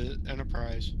than the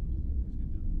Enterprise.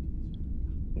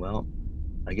 Well,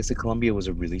 I guess the Columbia was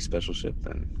a really special ship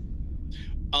then.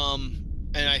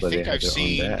 And I But they think had I've their own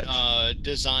seen badge.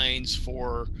 designs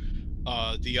for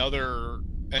the other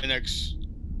NX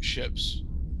ships,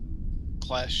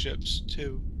 class ships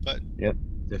too. But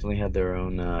Definitely had their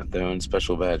own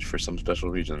special badge for some special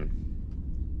reason.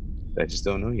 I just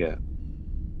don't know yet.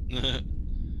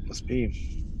 Must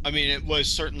be. I mean, it was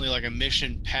certainly like a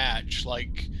mission patch,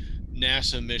 like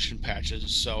NASA mission patches.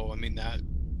 So I mean that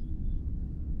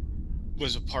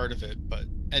was a part of it,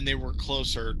 and they were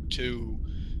closer to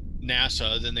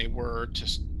NASA than they were to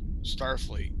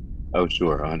Starfleet. Oh,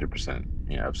 sure, 100%.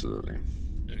 Yeah, absolutely.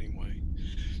 Anyway,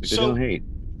 But they so don't hate.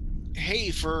 hey,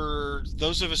 for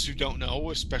those of us who don't know,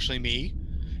 especially me,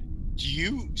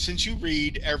 since you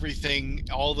read everything,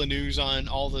 all the news on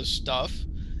all this stuff,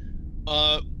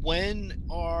 when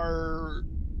are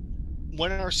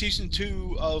season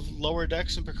 2 of Lower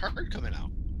Decks and Picard coming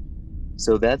out?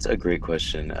 So that's a great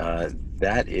question.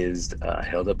 That is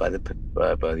held up by the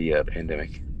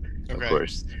pandemic, of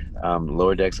course.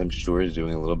 Lower Decks, I'm sure, is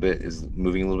moving a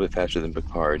little bit faster than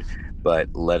Picard. But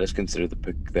let us consider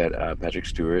that Patrick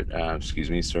Stewart,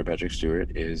 Sir Patrick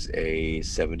Stewart, is a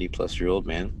 70-plus-year-old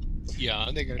man, Yeah,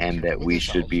 they gotta be and that careful with we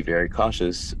should themselves. be very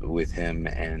cautious with him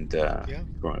and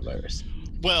coronavirus.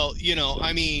 Well, you know,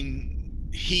 I mean,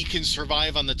 he can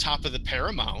survive on the top of the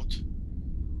Paramount.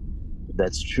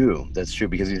 That's true. That's true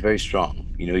because he's very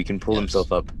strong. You know, he can pull Yes.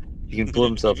 himself up. He can pull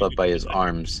himself up by his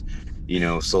arms,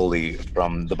 solely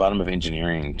from the bottom of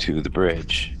engineering to the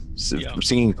bridge, Yeah.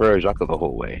 singing Frere Jacques the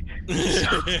whole way.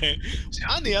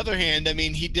 On the other hand, I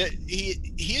mean, he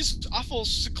is awful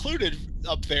secluded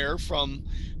up there from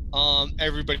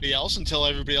everybody else until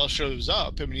everybody else shows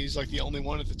up. I mean, he's like the only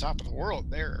one at the top of the world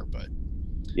there. But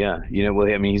Yeah, well,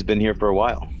 I mean, he's been here for a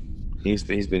while. He's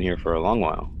been here for a long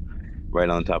while, right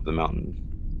on top of the mountain,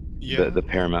 yeah, the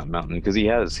Paramount Mountain, because he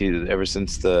ever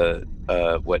since the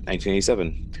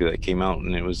 1987 that came out,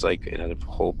 and it was like it had a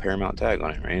whole Paramount tag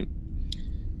on it, right?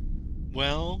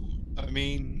 well, I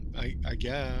mean, I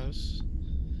guess.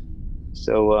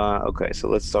 So okay, so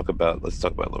let's talk about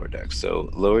Lower Decks. So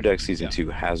Lower Decks season 2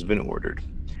 has been ordered,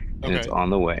 and it's Okay. on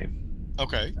the way.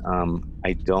 Okay.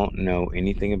 I don't know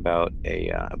anything about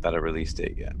a release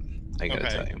date yet. I gotta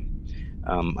Okay. tell you.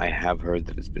 I have heard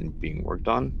that it's been being worked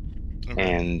on, Okay.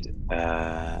 and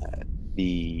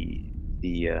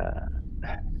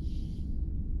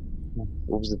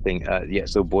what was the thing?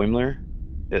 So Boimler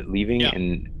leaving Yeah.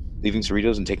 and leaving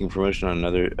Cerritos and taking promotion on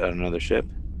another ship.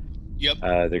 Yep.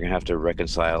 They're gonna have to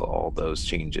reconcile all those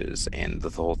changes, and the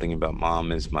whole thing about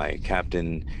Mom is my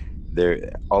captain.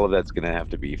 All of that's gonna have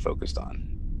to be focused on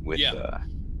with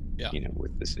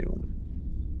with this new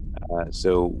one.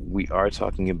 So we are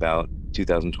talking about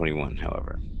 2021,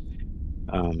 however.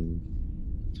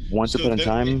 Once upon a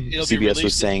time, it'll be CBS was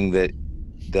released saying that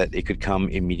it could come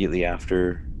immediately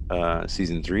after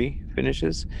season 3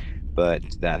 finishes, but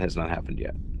that has not happened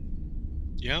yet.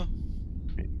 Yeah.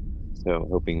 So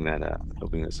hoping that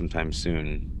sometime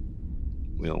soon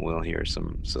we'll hear a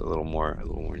little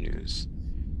more news.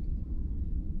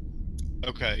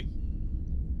 Okay.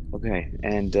 Okay,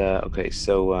 and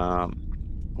so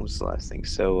what was the last thing?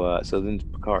 So then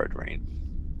Picard, right?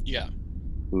 Yeah.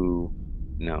 Who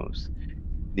knows?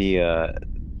 The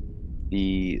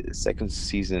second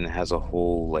season has a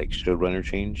whole like showrunner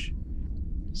change,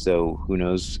 so who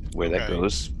knows where that Okay.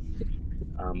 goes.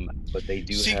 But they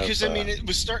do See, have. because I mean, it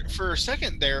was for a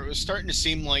second there. It was starting to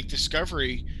seem like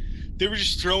Discovery. They were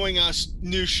just throwing us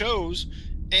new shows,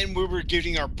 and we were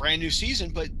getting our brand new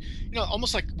season. But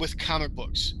almost like with comic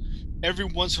books, every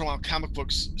once in a while, comic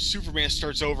books Superman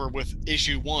starts over with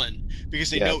issue 1 because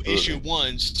they know absolutely. issue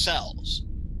 1 sells.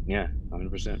 Yeah,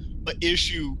 100%. But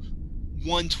issue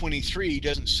 123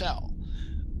 doesn't sell,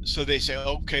 so they say,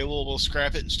 okay, well, we'll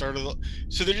scrap it and start it.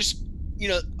 So they're just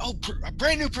a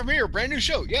brand new premiere, brand new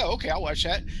show. Yeah, okay, I'll watch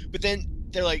that. But then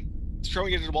they're like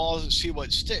throwing it at the walls and see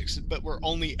what sticks. But we're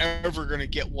only ever going to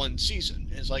get one season.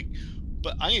 And it's like,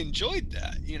 but I enjoyed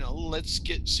that. Let's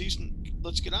get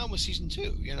on with season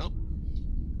 2.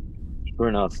 Sure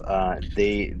enough,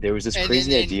 there was this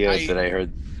crazy idea that I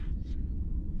heard.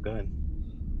 Go ahead.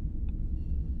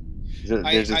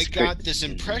 I got this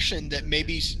impression that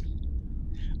maybe.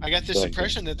 I got this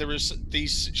impression that there was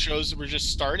these shows that were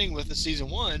just starting with the season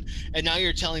 1, and now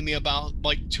you're telling me about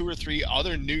like 2 or 3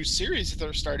 other new series that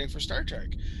they're starting for Star Trek.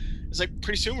 It's like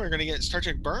pretty soon we're going to get Star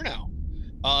Trek Burnout.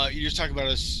 You're just talking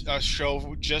about a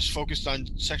show just focused on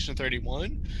Section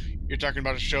 31. You're talking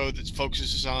about a show that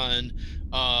focuses on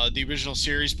the original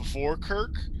series before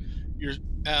Kirk.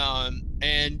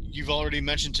 And you've already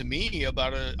mentioned to me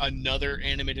about another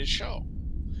animated show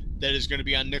that is going to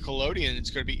be on Nickelodeon.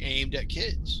 It's going to be aimed at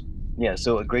kids. Yeah,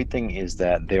 so a great thing is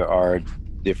that there are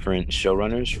different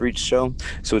showrunners for each show,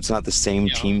 so it's not the same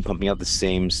team pumping out the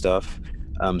same stuff.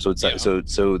 So it's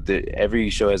every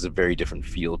show has a very different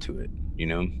feel to it,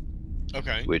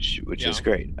 Okay. Which is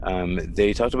great.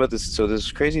 They talked about this. So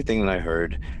this crazy thing that I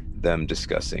heard them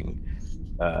discussing.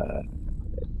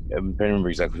 I'm trying to remember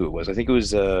exactly who it was. I think it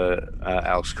was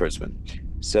Alex Kurtzman.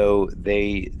 So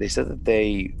they said that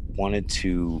they wanted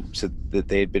so that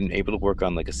they had been able to work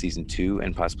on like a season 2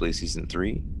 and possibly a season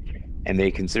 3, and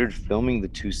they considered filming the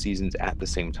 2 seasons at the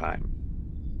same time.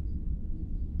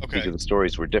 Okay. Because the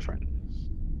stories were different.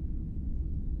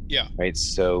 Yeah. Right.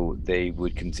 So they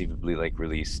would conceivably like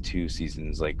release 2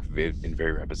 seasons like in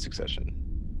very rapid succession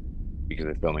because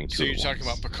they're filming 2. So you're talking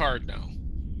about Picard now.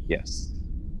 Yes.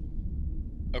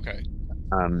 Okay.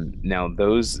 Now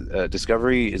those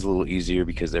Discovery is a little easier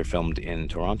because they're filmed in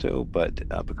Toronto, but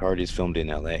Picard is filmed in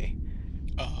LA.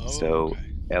 Oh. So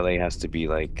LA has to be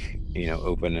like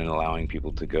open and allowing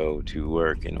people to go to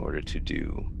work in order to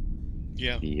do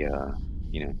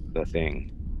the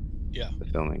thing. Yeah. The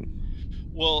filming.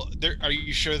 Well, are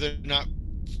you sure they're not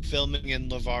filming in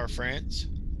Lavar, France?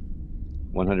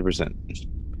 100%.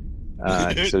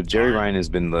 So Jerry Ryan has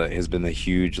been the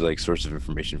huge like source of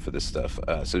information for this stuff.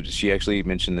 So she actually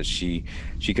mentioned that she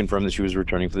confirmed that she was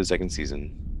returning for the second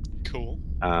season. Cool.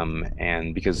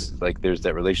 And because like there's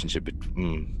that relationship.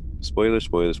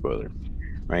 Spoiler,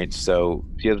 right? So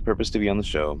she has a purpose to be on the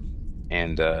show,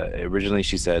 And originally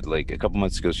she said, like a couple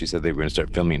months ago, she said they were going to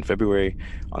start filming in February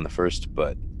on the 1st,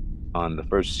 but on the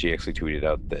 1st she actually tweeted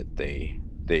out that they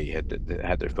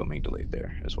had their filming delayed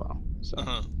there as well. So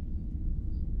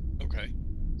Okay.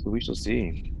 so we shall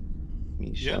see.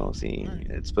 We shall see. All right.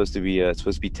 It's supposed to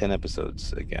be 10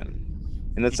 episodes again.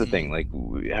 And that's the thing, like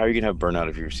how are you gonna have burnout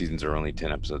if your seasons are only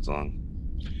 10 episodes long?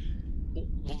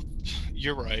 Well,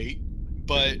 you're right,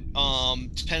 but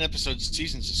 10 episode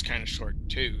seasons is kind of short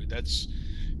too. That's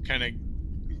kind of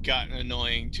gotten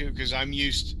annoying too, because I'm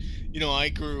used, I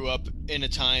grew up in a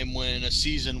time when a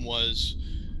season was,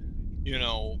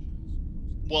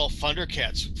 well,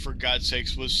 Thundercats, for God's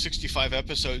sakes, was 65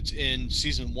 episodes in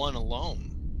season 1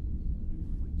 alone,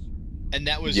 and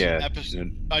that was Yeah.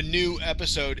 a new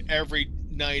episode every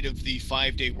night of the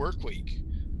 5-day work week.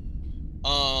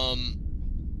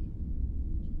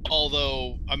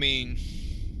 Although, I mean,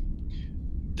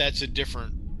 that's a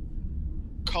different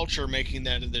culture making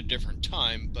that at a different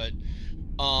time, but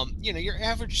your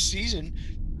average season,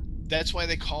 that's why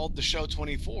they called the show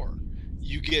 24.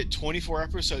 You get 24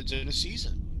 episodes in a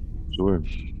season. Sure.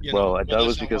 Well, I thought it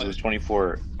was because it was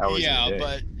 24 hours in a day.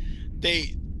 But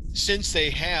since they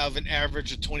have an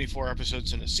average of 24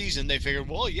 episodes in a season, they figured,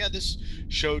 well, yeah, this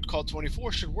show called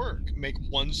 24 should work. Make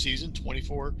one season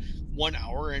 24, 1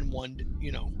 hour and one,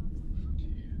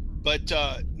 But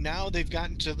now they've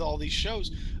gotten to all these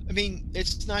shows. I mean,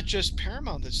 it's not just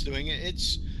Paramount that's doing it.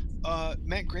 It's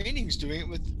Matt Groening's doing it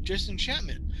with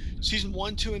Disenchantment. Season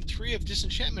 1, 2, and 3 of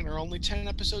Disenchantment are only 10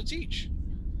 episodes each.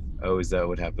 Oh, is that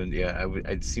what happened? Yeah,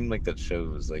 it seemed like that show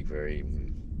was like very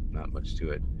not much to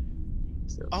it.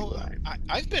 So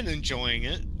I've been enjoying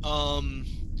it.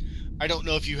 I don't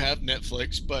know if you have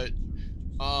Netflix, but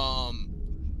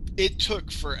it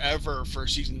took forever for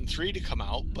season 3 to come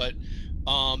out, but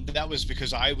that was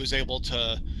because I was able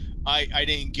to. I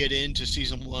didn't get into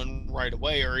season 1 right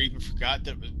away, or even forgot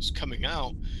that it was coming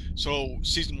out. So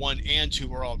season 1 and 2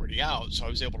 were already out, so I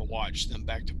was able to watch them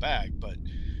back to back.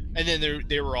 And then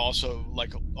they were also,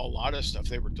 like a lot of stuff,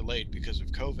 they were delayed because of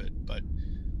COVID. But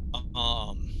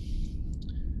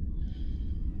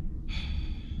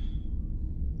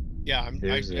yeah,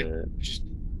 there's a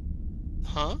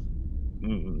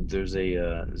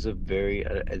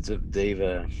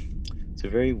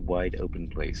very wide open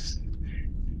place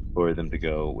for them to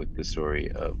go with the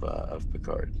story of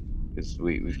Picard, because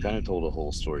we've kind of told a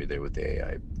whole story there with the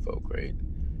AI folk, right?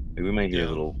 Like we might hear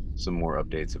some more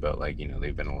updates about, like,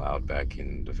 they've been allowed back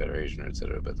in the Federation, or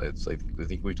etc. But that's like, I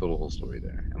think we told a whole story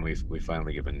there, and we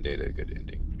finally given Data a good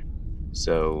ending.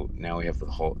 So now we have the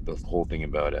whole thing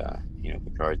about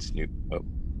Picard's new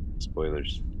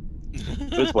spoilers.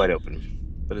 But it's wide open.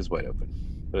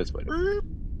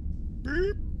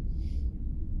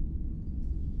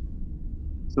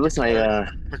 So listen,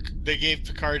 they gave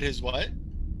Picard his what?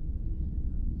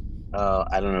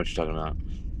 I don't know what you're talking about.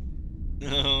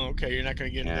 Oh, okay, you're not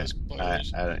going to get into those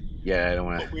spoilers. I don't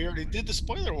want to. But we already did the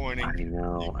spoiler warning.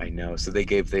 I know. So they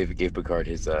gave Picard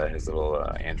his little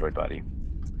android body.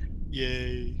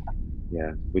 Yay.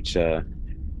 Yeah, which kind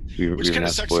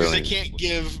of sucks because they can't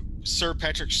give Sir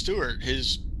Patrick Stewart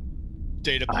his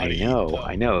data body.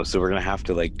 I know. So we're gonna have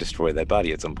to destroy that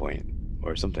body at some point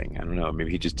or something. I don't know.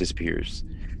 Maybe he just disappears.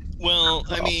 Well,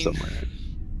 I mean, somewhere.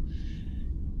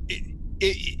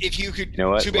 If you could, you know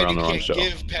what? Too bad you can't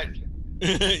give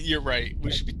You're right.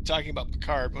 We should be talking about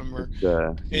Picard when we're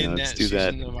in let's that do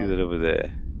that. season. Do that over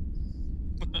there.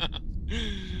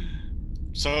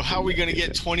 So how are we going to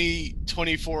get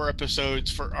 24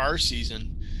 episodes for our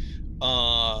season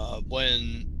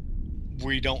when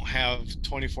we don't have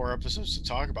 24 episodes to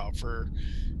talk about for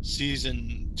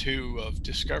season 2 of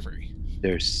Discovery?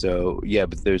 But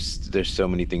there's so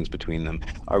many things between them.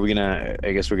 Are we gonna?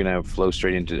 I guess we're gonna flow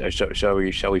straight into. Shall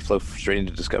we flow straight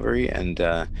into Discovery and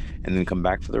then come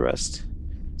back for the rest?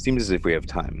 Seems as if we have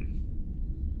time.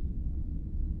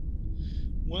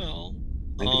 Well,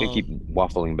 I think I keep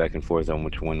waffling back and forth on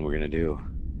which one we're gonna do.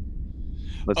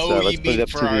 Let's you put mean it up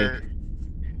for our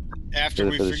after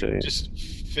we just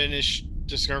finish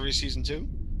Discovery season 2?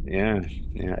 Yeah.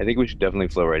 I think we should definitely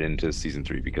flow right into season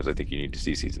 3 because I think you need to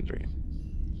see season 3.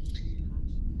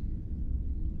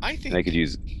 I think I could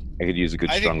use a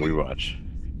good strong rewatch.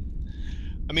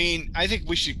 I mean, I think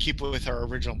we should keep with our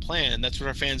original plan. That's what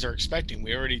our fans are expecting.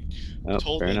 We already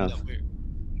told them that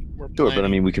we're sure, but I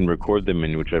mean, we can record them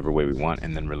in whichever way we want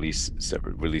and then release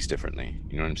differently.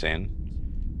 You know what I'm saying?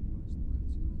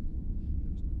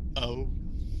 Oh.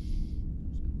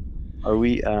 Are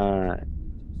we? Well,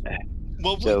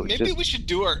 maybe we should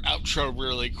do our outro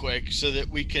really quick so that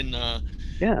we can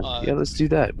Yeah, let's do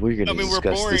that. We're going to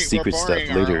discuss the secret stuff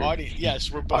later.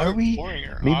 Yes, we're Are we? boring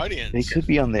our Maybe audience. They could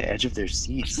be on the edge of their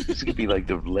seats. This could be like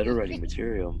the letter writing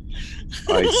material.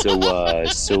 All right,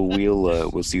 so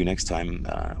we'll see you next time.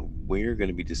 We're going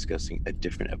to be discussing a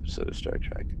different episode of Star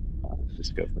Trek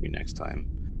Discovery next time.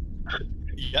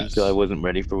 Yes. So I wasn't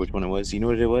ready for which one it was. You know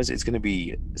what it was? It's going to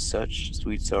be Such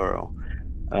Sweet Sorrow.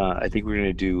 I think we're going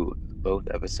to do both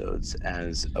episodes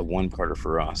as a one-parter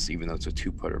for us, even though it's a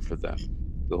two-parter for them.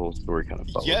 The whole story kind of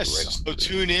follows. Yes, so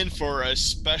tune in for a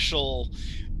special,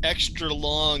 extra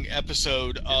long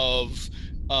episode of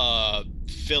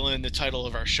fill in the title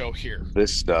of our show here.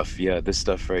 This stuff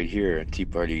right here, Tea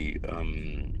Party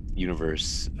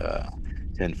Universe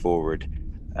 10 Forward.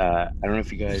 I don't know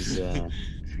if you guys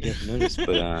noticed,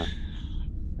 but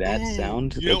that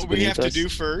sound. You know what we have to do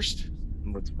first?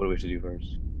 What do we have to do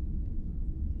first?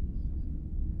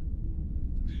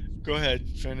 Go ahead,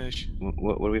 finish.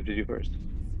 What do we have to do first?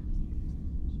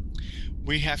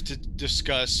 We have to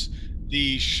discuss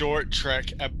the short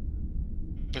Trek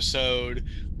episode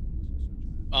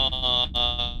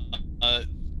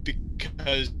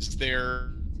because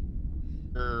they're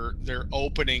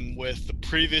opening with the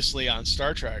previously on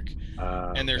Star Trek,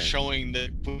 and they're showing the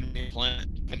planet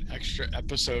an extra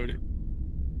episode.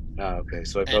 Okay,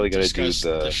 so I probably got to do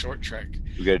the short Trek.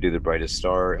 We got to do the Brightest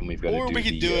Star, and we've got to do. Or we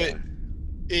could do it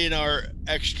in our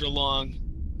extra long.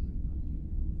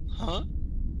 Huh?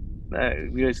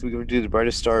 We got to do the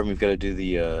Brightest Star, and we've got to do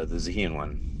the Zahian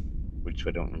one, which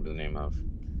I don't remember the name of.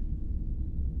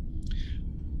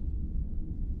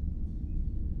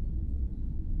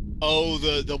 Oh,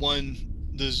 the one.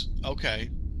 Okay.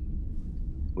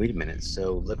 Wait a minute.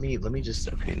 So let me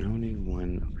just nominate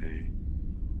one. Okay.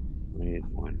 Nominated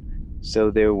one.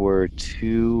 So there were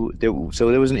two.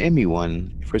 So there was an Emmy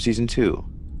one for season 2.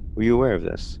 Were you aware of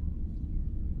this?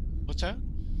 What's that?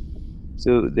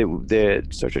 So the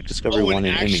Star Trek Discovery won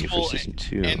an Emmy for season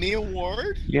 2. Emmy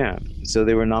award? Yeah. So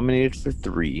they were nominated for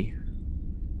 3,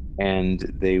 and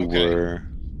they were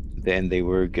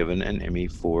given an Emmy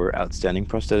for Outstanding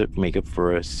Prosthetic Makeup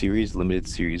for a Series, Limited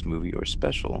Series, Movie, or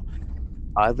Special.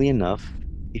 Oddly enough,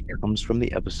 it comes from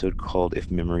the episode called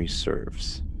If Memory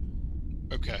Serves.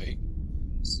 Okay.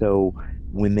 So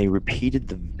when they repeated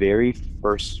the very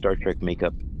first Star Trek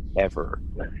makeup ever,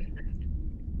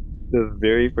 the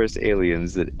very first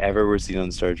aliens that ever were seen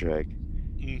on Star Trek,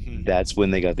 that's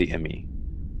when they got the Emmy.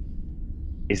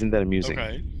 Isn't that amusing?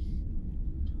 Okay.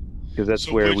 Because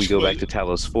that's where we go back to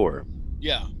Talos 4.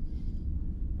 Yeah.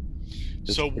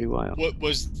 That's so pretty wild. What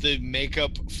was the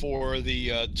makeup for the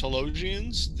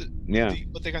Telosians?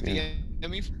 What they got the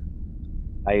Emmy for?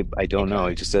 I don't know.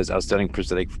 It just says Outstanding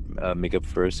Prosthetic Makeup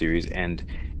for a Series, and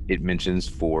it mentions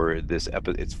for this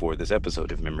it's for this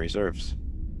episode, if memory serves.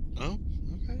 Oh,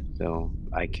 okay. So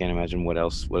I can't imagine what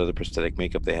other prosthetic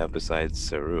makeup they have besides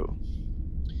Saru.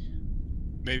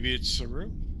 Maybe it's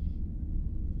Saru.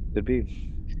 Could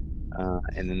be.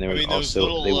 And then they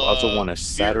also won a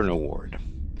Saturn Award.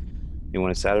 They won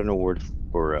a Saturn Award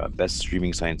for Best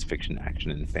Streaming Science Fiction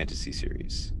Action and Fantasy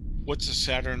Series. What's a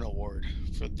Saturn Award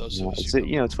for those of us?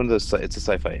 It's one of those. It's a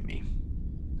sci-fi Emmy.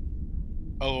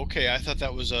 Oh, okay. I thought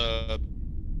that was a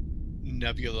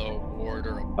Nebula Award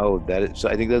or. Oh, that is. So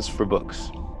I think that's for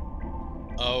books.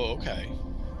 Oh, okay.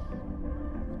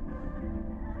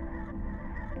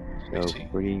 So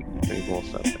pretty cool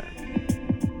stuff there.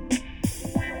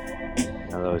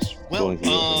 Now that was going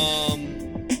through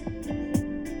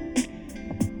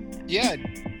yeah,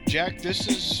 Jack, this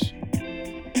is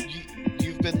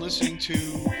you've been listening to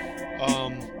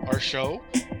our show,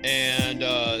 and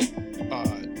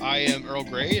I am Earl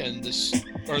Grey, and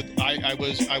I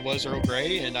was Earl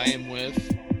Grey, and I am with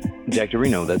Jack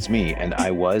Dorino. That's me, and I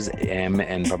am,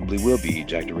 and probably will be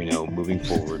Jack Dorino moving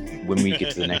forward when we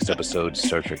get to the next episode,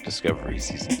 Star Trek Discovery,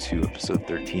 Season 2, Episode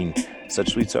 13,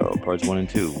 Such Sweet Sorrow, Parts 1 and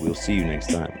 2. We'll see you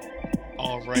next time.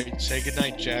 All right. Say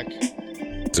goodnight, Jack.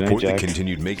 Support the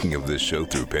continued making of this show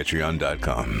through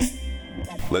Patreon.com.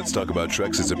 Let's Talk About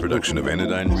Treks is a production of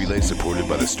Anodyne Relay, supported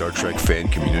by the Star Trek fan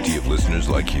community of listeners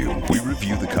like you. We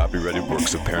review the copyrighted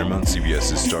works of Paramount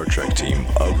CBS's Star Trek team,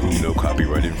 of whom no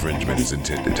copyright infringement is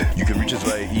intended. You can reach us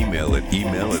via email at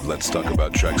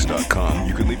letstalkabouttreks.com.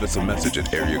 You can leave us a message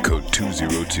at area code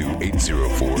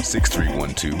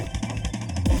 202-804-6312.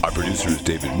 Our producer is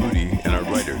David Moody, and our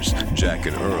writers, Jack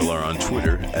and Earl, are on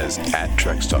Twitter as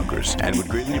 @TreksTalkers, and would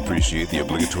greatly appreciate the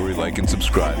obligatory like and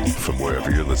subscribe from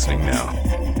wherever you're listening now.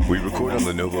 We record on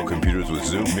Lenovo computers with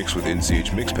Zoom, mix with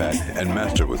NCH Mixpad, and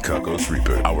master with Kakos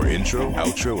Reaper. Our intro,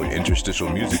 outro, and interstitial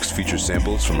musics feature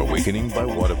samples from Awakening by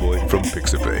Waterboy from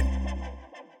Pixabay.